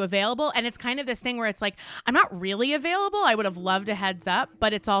 Oh, are you available? And it's kind of this thing where it's like, I'm not really available. I would have loved a heads up,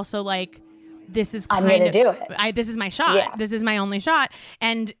 but it's also like, I'm going to do it. This is my shot. Yeah. This is my only shot.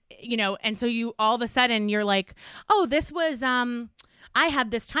 And, and so you all of a sudden you're like, oh, this was, I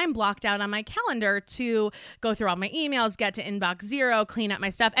had this time blocked out on my calendar to go through all my emails, get to inbox 0, clean up my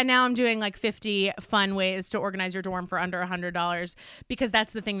stuff. And now I'm doing like 50 fun ways to organize your dorm for under $100 because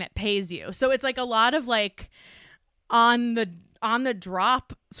that's the thing that pays you. So it's like a lot of like on the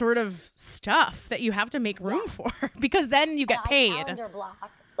drop sort of stuff that you have to make room for because then you get paid. Calendar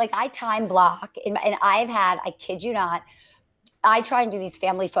block. Like I time block and I kid you not, I try and do these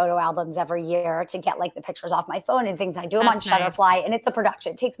family photo albums every year to get like the pictures off my phone and things. I do them on Shutterfly and it's a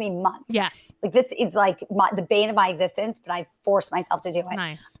production. It takes me months. Yes. Like this is like the bane of my existence, but I force myself to do it.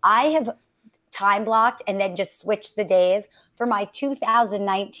 Nice. I have time blocked and then just switched the days for my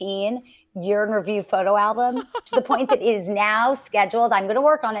 2019 year in review photo album to the point that it is now scheduled. I'm going to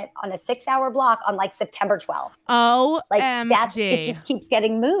work on it on a 6-hour block on like September 12th. Oh, like that. It just keeps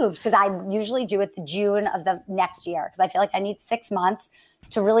getting moved because I usually do it the June of the next year because I feel like I need 6 months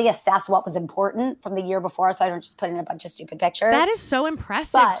to really assess what was important from the year before so I don't just put in a bunch of stupid pictures. That is so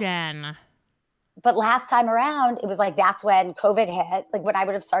impressive, Jen. But last time around, it was like that's when COVID hit, like when I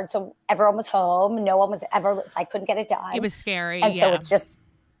would have started. So everyone was home. No one was ever, so I couldn't get it done. It was scary. And so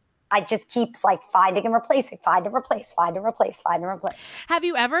I just keeps like finding and replacing, find and replace. Have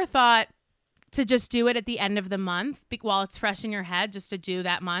you ever thought to just do it at the end of the month while it's fresh in your head, just to do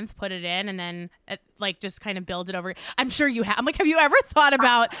that month, put it in, and then like just kind of build it over? I'm sure you have. I'm like, have you ever thought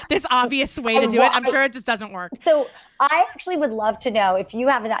about this obvious way to do it? I'm sure it just doesn't work. So I actually would love to know if you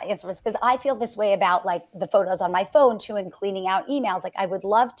have an answer because I feel this way about like the photos on my phone too and cleaning out emails. Like I would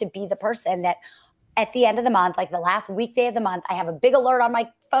love to be the person that at the end of the month, like the last weekday of the month, I have a big alert on my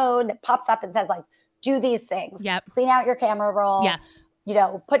phone that pops up and says like, do these things. Yep. Clean out your camera roll. Yes.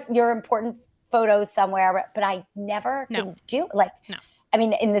 Put your important photos somewhere. But I never can do it. Like, no. I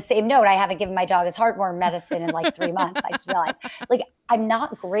mean, in the same note, I haven't given my dog his heartworm medicine in like 3 months. I just realized like, I'm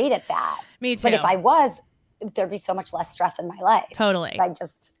not great at that. Me too. But if I was, there'd be so much less stress in my life. Totally. I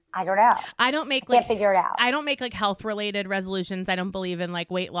just I don't know. I don't make Can't figure it out. I don't make like health related resolutions. I don't believe in like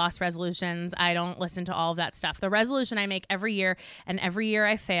weight loss resolutions. I don't listen to all of that stuff. The resolution I make every year, and every year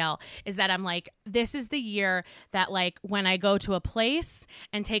I fail, is that I'm like, this is the year that like when I go to a place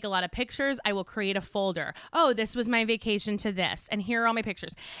and take a lot of pictures, I will create a folder. Oh, this was my vacation to this, and here are all my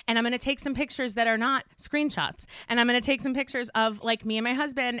pictures. And I'm going to take some pictures that are not screenshots, and I'm going to take some pictures of like me and my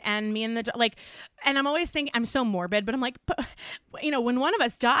husband and me and the like. And I'm always thinking, I'm so morbid, but I'm like, when one of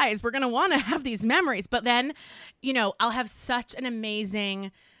us dies, we're going to want to have these memories. But then, I'll have such an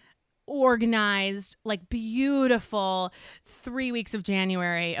amazing, organized, like beautiful 3 weeks of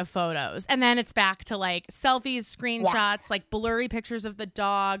January of photos. And then it's back to like selfies, screenshots, like blurry pictures of the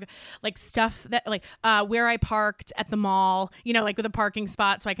dog, like stuff that like where I parked at the mall, like with a parking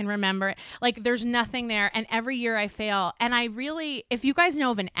spot so I can remember it. Like there's nothing there. And every year I fail. And I really, if you guys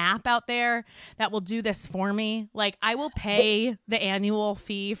know of an app out there that will do this for me, like I will pay the annual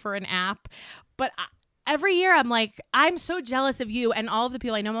fee for an app. But every year I'm like, I'm so jealous of you and all of the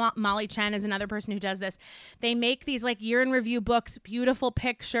people. I know Molly Chen is another person who does this. They make these like year in review books, beautiful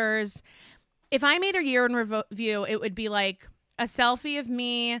pictures. If I made a year in review, it would be like a selfie of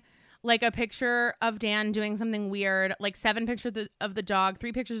me, like a picture of Dan doing something weird, like 7 pictures of the dog,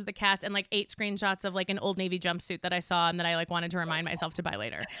 3 pictures of the cats, and like 8 screenshots of like an Old Navy jumpsuit that I saw and that I like wanted to remind myself to buy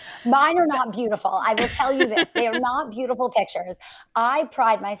later. Mine are not beautiful. I will tell you this. They are not beautiful pictures. I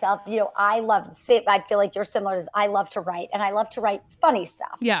pride myself, I feel like you're similar to this. I love to write, and I love to write funny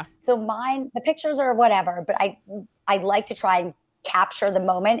stuff. Yeah. So the pictures are whatever, but I like to try and capture the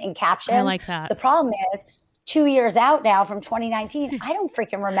moment in captions. I like that. The problem is 2 years out now from 2019, I don't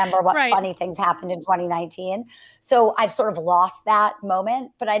freaking remember what funny things happened in 2019. So I've sort of lost that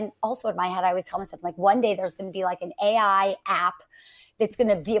moment. But I also in my head, I always tell myself like one day there's going to be like an AI app that's going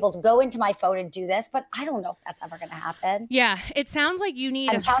to be able to go into my phone and do this. But I don't know if that's ever going to happen. Yeah. It sounds like you need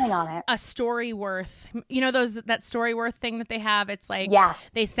I'm counting on it. A Storyworth, that Storyworth thing that they have. It's like,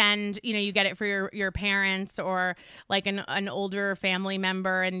 yes, they send, you get it for your parents or like an older family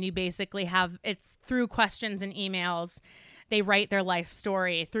member. And you basically it's through questions and emails. They write their life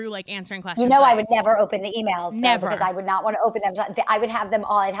story through like answering questions. I would never open the emails. Never. Because I would not want to open them. I would have them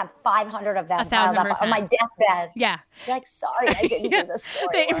all. I'd have 500 of them 1,000% on my deathbed. Yeah. Like, sorry, I didn't do the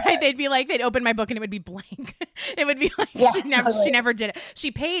story. They'd be like, they'd open my book and it would be blank. It would be like, she never did it. She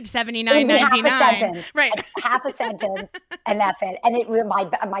paid $79.99. Half a sentence. Right. Like half a sentence and that's it. And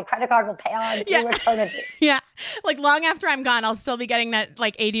my credit card will pay on through eternity. Yeah. Like long after I'm gone, I'll still be getting that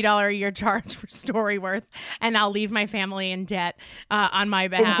like $80 a year charge for Storyworth, and I'll leave my family in debt on my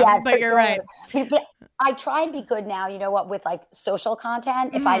behalf. But you're right. But I try and be good now, with like social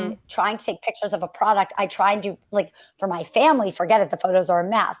content. If I'm trying to take pictures of a product, I try and do like for my family, forget it, the photos are a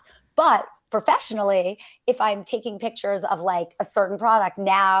mess. But professionally, if I'm taking pictures of like a certain product,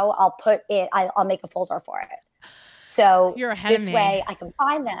 now I'll make a folder for it. So you're ahead of me. This way I can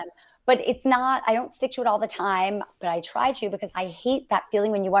find them. But it's not, I don't stick to it all the time, but I try to because I hate that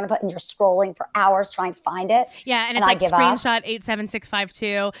feeling when you want to put and you're scrolling for hours trying to find it. Yeah, and it's like screenshot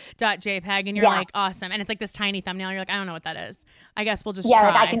 87652.jpg and you're like, awesome. And it's like this tiny thumbnail. You're like, I don't know what that is. I guess we'll just try.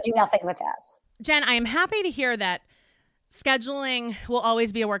 Like I can do nothing with this. Jen, I am happy to hear that scheduling will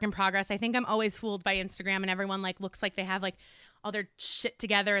always be a work in progress. I think I'm always fooled by Instagram and everyone like looks like they have like all their shit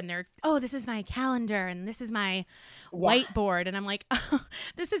together and they're, this is my calendar and this is my whiteboard. And I'm like,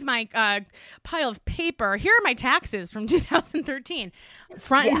 this is my pile of paper. Here are my taxes from 2013,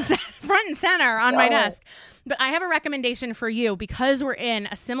 front and center on my desk. But I have a recommendation for you because we're in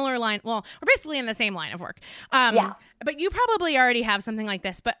a similar line. Well, we're basically in the same line of work. But you probably already have something like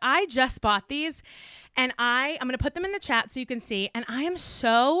this. But I just bought these and I'm going to put them in the chat so you can see. And I am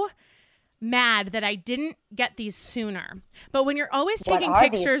so mad that I didn't get these sooner. But when you're always taking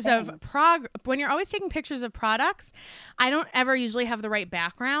pictures of products, I don't ever usually have the right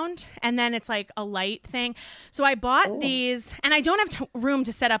background, and then it's like a light thing. So I bought these, and I don't have room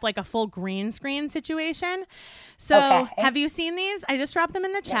to set up like a full green screen situation. So have you seen these? I just dropped them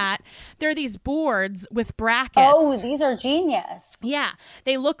in the chat. They're these boards with brackets. Oh, these are genius. Yeah.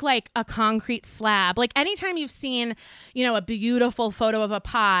 They look like a concrete slab. Like anytime you've seen, a beautiful photo of a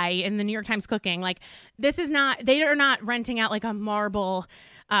pie in the New York Times Cooking, like they are not renting out like a marble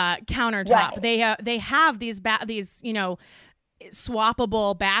countertop. Right. They have these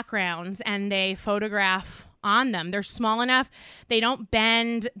swappable backgrounds and they photograph on them. They're small enough. They don't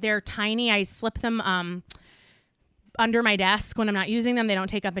bend. They're tiny. I slip them under my desk when I'm not using them. They don't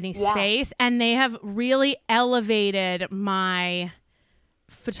take up any space, and they have really elevated my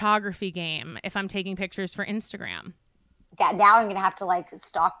photography game if I'm taking pictures for Instagram. Now I'm going to have to like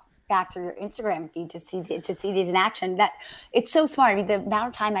stalk back through your Instagram feed to see these in action. That it's so smart. I mean, the amount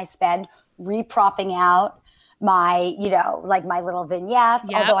of time I spend repropping out my, like my little vignettes.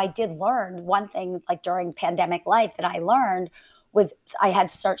 Yep. Although I did learn one thing, like during pandemic life that I learned was I had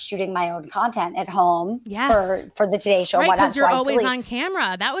to start shooting my own content at home for the Today Show. Right, because you're always on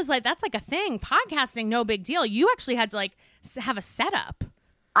camera. That's like a thing. Podcasting, no big deal. You actually had to like have a setup.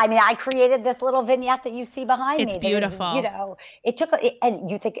 I mean, I created this little vignette that you see behind me. It's beautiful. It took,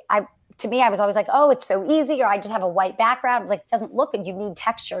 and you think, to me, I was always like, oh, it's so easy, or I just have a white background. Like, it doesn't look good. You need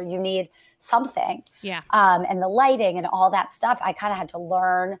texture. You need something. Yeah. And the lighting and all that stuff, I kind of had to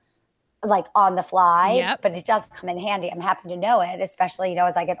learn like on the fly, but it does come in handy. I'm happy to know it, especially,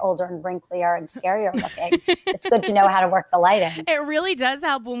 as I get older and wrinklier and scarier looking. It's good to know how to work the lighting. It really does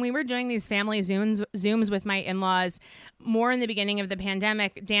help. When we were doing these family Zooms with my in-laws, more in the beginning of the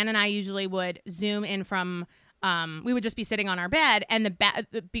pandemic, Dan and I usually would Zoom in from, we would just be sitting on our bed, and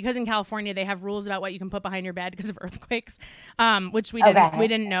because in California they have rules about what you can put behind your bed because of earthquakes, which we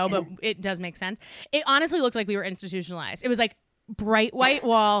didn't know, but it does make sense. It honestly looked like we were institutionalized. It was like bright white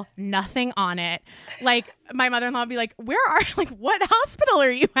wall, nothing on it. Like my mother-in-law would be like, what hospital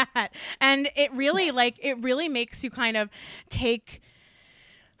are you at? And it really makes you kind of take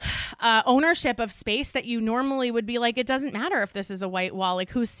ownership of space that you normally would be like, it doesn't matter if this is a white wall,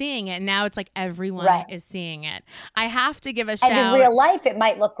 like who's seeing it? And now it's like everyone is seeing it. I have to give a shout. And in real life, it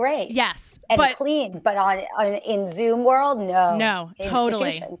might look great. Yes. And clean, but in Zoom world, no. No,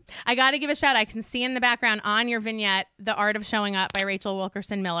 totally. I got to give a shout. I can see in the background on your vignette, The Art of Showing Up by Rachel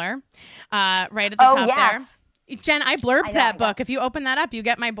Wilkerson Miller, right at the top there. Jen, I blurbed that book. If you open that up, you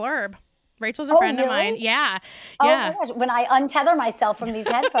get my blurb. Rachel's a friend of mine. Yeah. Oh my gosh. When I untether myself from these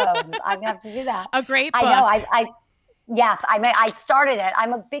headphones, I'm gonna have to do that. A great book. I know. I started it.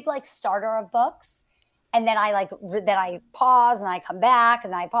 I'm a big starter of books, and then I pause and I come back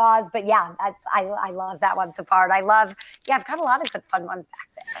and I pause. But yeah, I love that one so far. And I've got a lot of good fun ones back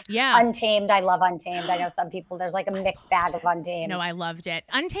there. Yeah. Untamed. I love Untamed. I know some people, there's like a mixed bag of Untamed. No, I loved it.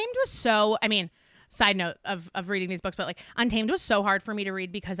 Untamed was so, side note of reading these books, but Untamed was so hard for me to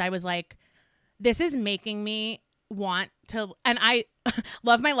read because I was like, this is making me want to, and I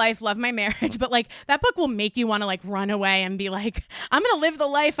love my life, love my marriage, but that book will make you want to run away and be like, I'm going to live the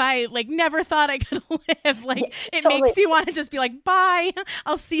life I never thought I could live. It totally makes you want to just be like, bye,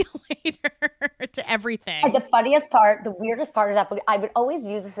 I'll see you later to everything. And the funniest part, the weirdest part of that book, I would always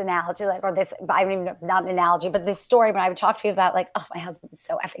use this analogy, I don't even know, not an analogy, but this story when I would talk to you about oh, my husband is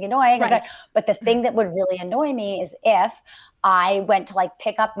so effing annoying. Right. But the thing that would really annoy me is if I went to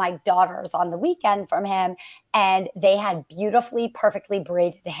pick up my daughters on the weekend from him and they had beautifully, perfectly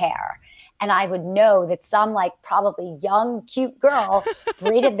braided hair. And I would know that some probably young, cute girl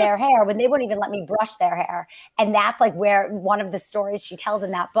braided their hair when they wouldn't even let me brush their hair. And that's where one of the stories she tells in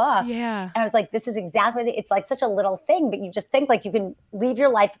that book. Yeah. And I was like, this is exactly, it's such a little thing, but you just think you can leave your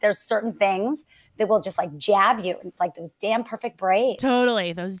life. But there's certain things that will just jab you. And it's those damn perfect braids.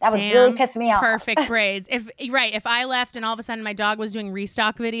 Totally. That would really piss me off. Perfect braids. If I left and all of a sudden my dog was doing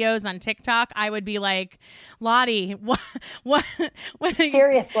restock videos on TikTok, I would be like, Lottie, what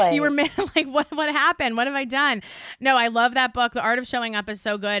seriously, you were what happened? What have I done? No, I love that book. The Art of Showing Up is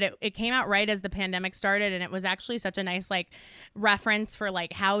so good. It came out right as the pandemic started, and it was actually such a nice reference for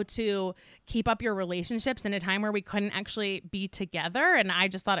how to keep up your relationships in a time where we couldn't actually be together. And I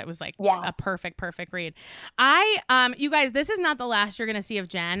just thought it was a perfect read. You guys, this is not the last you're going to see of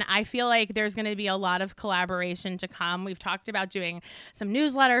Jen. I feel like there's going to be a lot of collaboration to come. We've talked about doing some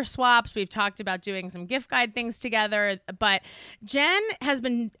newsletter swaps. We've talked about doing some gift guide things together. But Jen has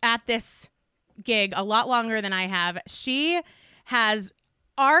been at this gig a lot longer than I have. She has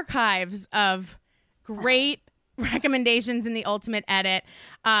archives of great recommendations in the Ultimate Edit.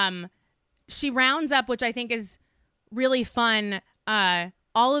 She rounds up, which I think is really fun.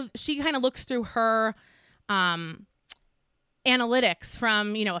 She kind of looks through her analytics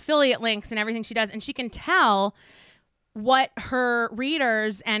from, affiliate links and everything she does, and she can tell what her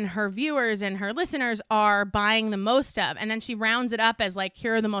readers and her viewers and her listeners are buying the most of. And then she rounds it up as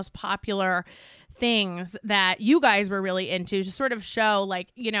here are the most popular things that you guys were really into, to sort of show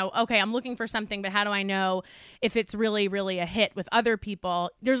okay, I'm looking for something, but how do I know if it's really, really a hit with other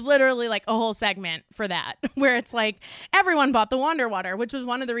people? There's literally a whole segment for that where it's everyone bought the Wonder Water, which was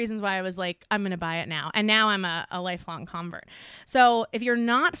one of the reasons why I was I'm going to buy it now. And now I'm a lifelong convert. So if you're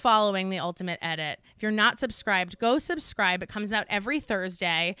not following the Ultimate Edit, if you're not subscribed, go subscribe. It comes out every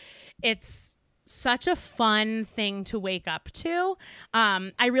Thursday. It's such a fun thing to wake up to.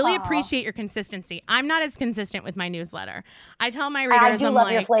 I really appreciate your consistency. I'm not as consistent with my newsletter. I tell my readers, I do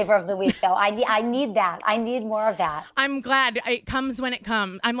love your flavor of the week, though. I need that. I need more of that. I'm glad it comes when it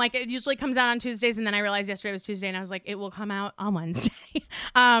comes. I'm like, it usually comes out on Tuesdays, and then I realized yesterday was Tuesday, and I was like, it will come out on Wednesday.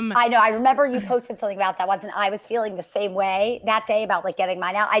 I know. I remember you posted something about that once, and I was feeling the same way that day about like getting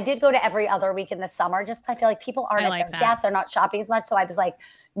mine out. I did go to every other week in the summer, just I feel like people aren't at their desks, they're not shopping as much. So I was like,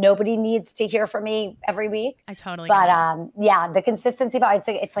 nobody needs to hear from me every week. I totally get it. Yeah, the consistency about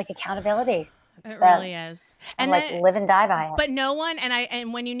it's like accountability. It really is. And like live and die by it. But no one,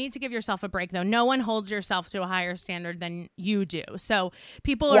 and when you need to give yourself a break, though, no one holds yourself to a higher standard than you do. So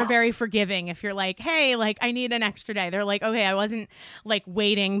people are very forgiving if you're like, hey, like I need an extra day. They're like, okay, I wasn't like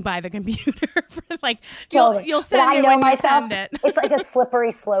waiting by the computer for like you'll send it when you send it. It's like a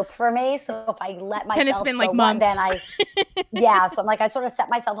slippery slope for me. So if I let myself and it's been like months. Then so I'm like I sort of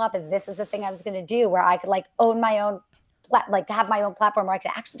set myself up as this is the thing I was going to do, where I could like own my own. Like have my own platform where I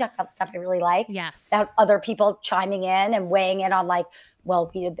could actually talk about the stuff I really like. Yes. Without other people chiming in and weighing in on like,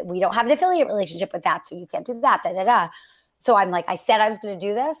 well, we don't have an affiliate relationship with that, so you can't do that. Da da da. So I'm like, I said I was going to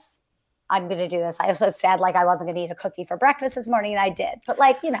do this. I'm going to do this. I also said like I wasn't going to eat a cookie for breakfast this morning, and I did. But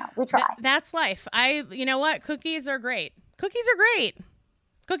like, we try. That's life. You know what? Cookies are great. Cookies are great.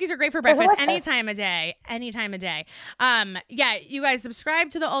 Cookies are great for breakfast any time of day. Yeah, you guys subscribe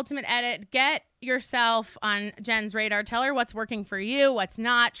to The Ultimate Edit. Get yourself on Jen's radar. Tell her what's working for you, what's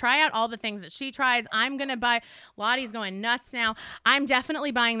not. Try out all the things that she tries. I'm going to buy. Lottie's going nuts now. I'm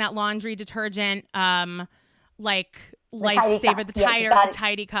definitely buying that laundry detergent, like Lifesaver, the Tidy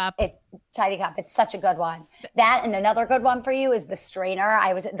Cup. Tidy Cup. It's such a good one. That and another good one for you is the strainer.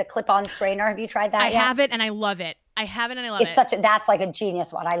 The clip-on strainer. Have you tried that? I have it and I love it. That's like a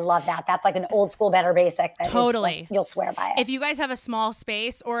genius one. I love that. That's like an old school Better Basic. Totally. You'll swear by it. If you guys have a small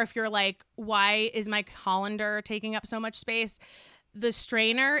space, or if you're like, why is my colander taking up so much space? The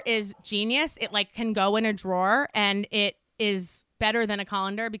strainer is genius. It like can go in a drawer, and it is better than a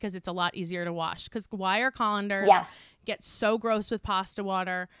colander because it's a lot easier to wash. Because wire colanders get so gross with pasta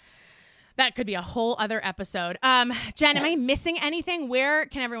water. That could be a whole other episode. Jen, am I missing anything? Where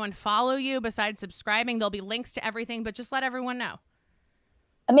can everyone follow you besides subscribing? There'll be links to everything, but just let everyone know.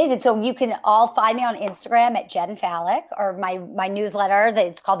 Amazing. So you can all find me on Instagram at Jen Fallick, or my newsletter.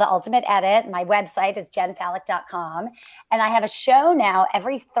 It's called The Ultimate Edit. My website is jenfallick.com. And I have a show now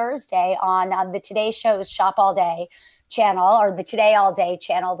every Thursday on the Today Show's Shop All Day channel, or the Today All Day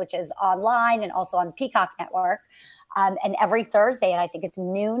channel, which is online and also on Peacock Network. And every Thursday, and I think it's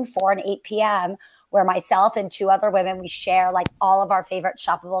noon, 4 and 8 p.m., where myself and 2 other women, we share like all of our favorite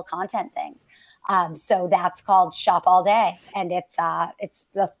shoppable content things. So that's called Shop All Day, and it's a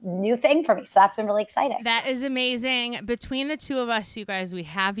new thing for me. So that's been really exciting. That is amazing. Between the two of us, you guys, we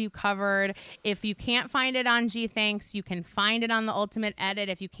have you covered. If you can't find it on G Thanks, you can find it on The Ultimate Edit.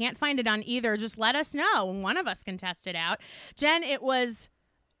 If you can't find it on either, just let us know. One of us can test it out. Jen, it was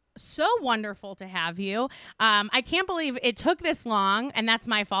so wonderful to have you. I can't believe it took this long, and that's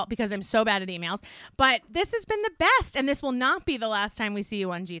my fault because I'm so bad at emails. But this has been the best, and this will not be the last time we see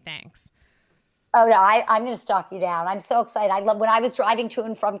you on G Thanks. Oh, no, I'm going to stalk you down. I'm so excited. I love when I was driving to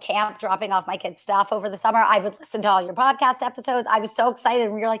and from camp, dropping off my kids' stuff over the summer, I would listen to all your podcast episodes. I was so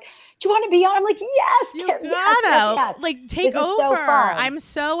excited when you're like, do you want to be on? I'm like, yes. You gotta. Like, take over. So fun. I'm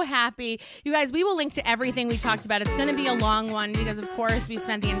so happy. You guys, we will link to everything we talked about. It's going to be a long one because, of course, we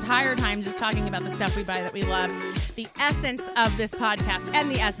spent the entire time just talking about the stuff we buy that we love, the essence of this podcast and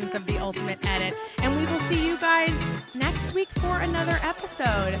the essence of The Ultimate Edit. And we will see you guys next week for another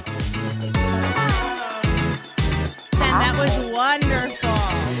episode. Jen, that was wonderful.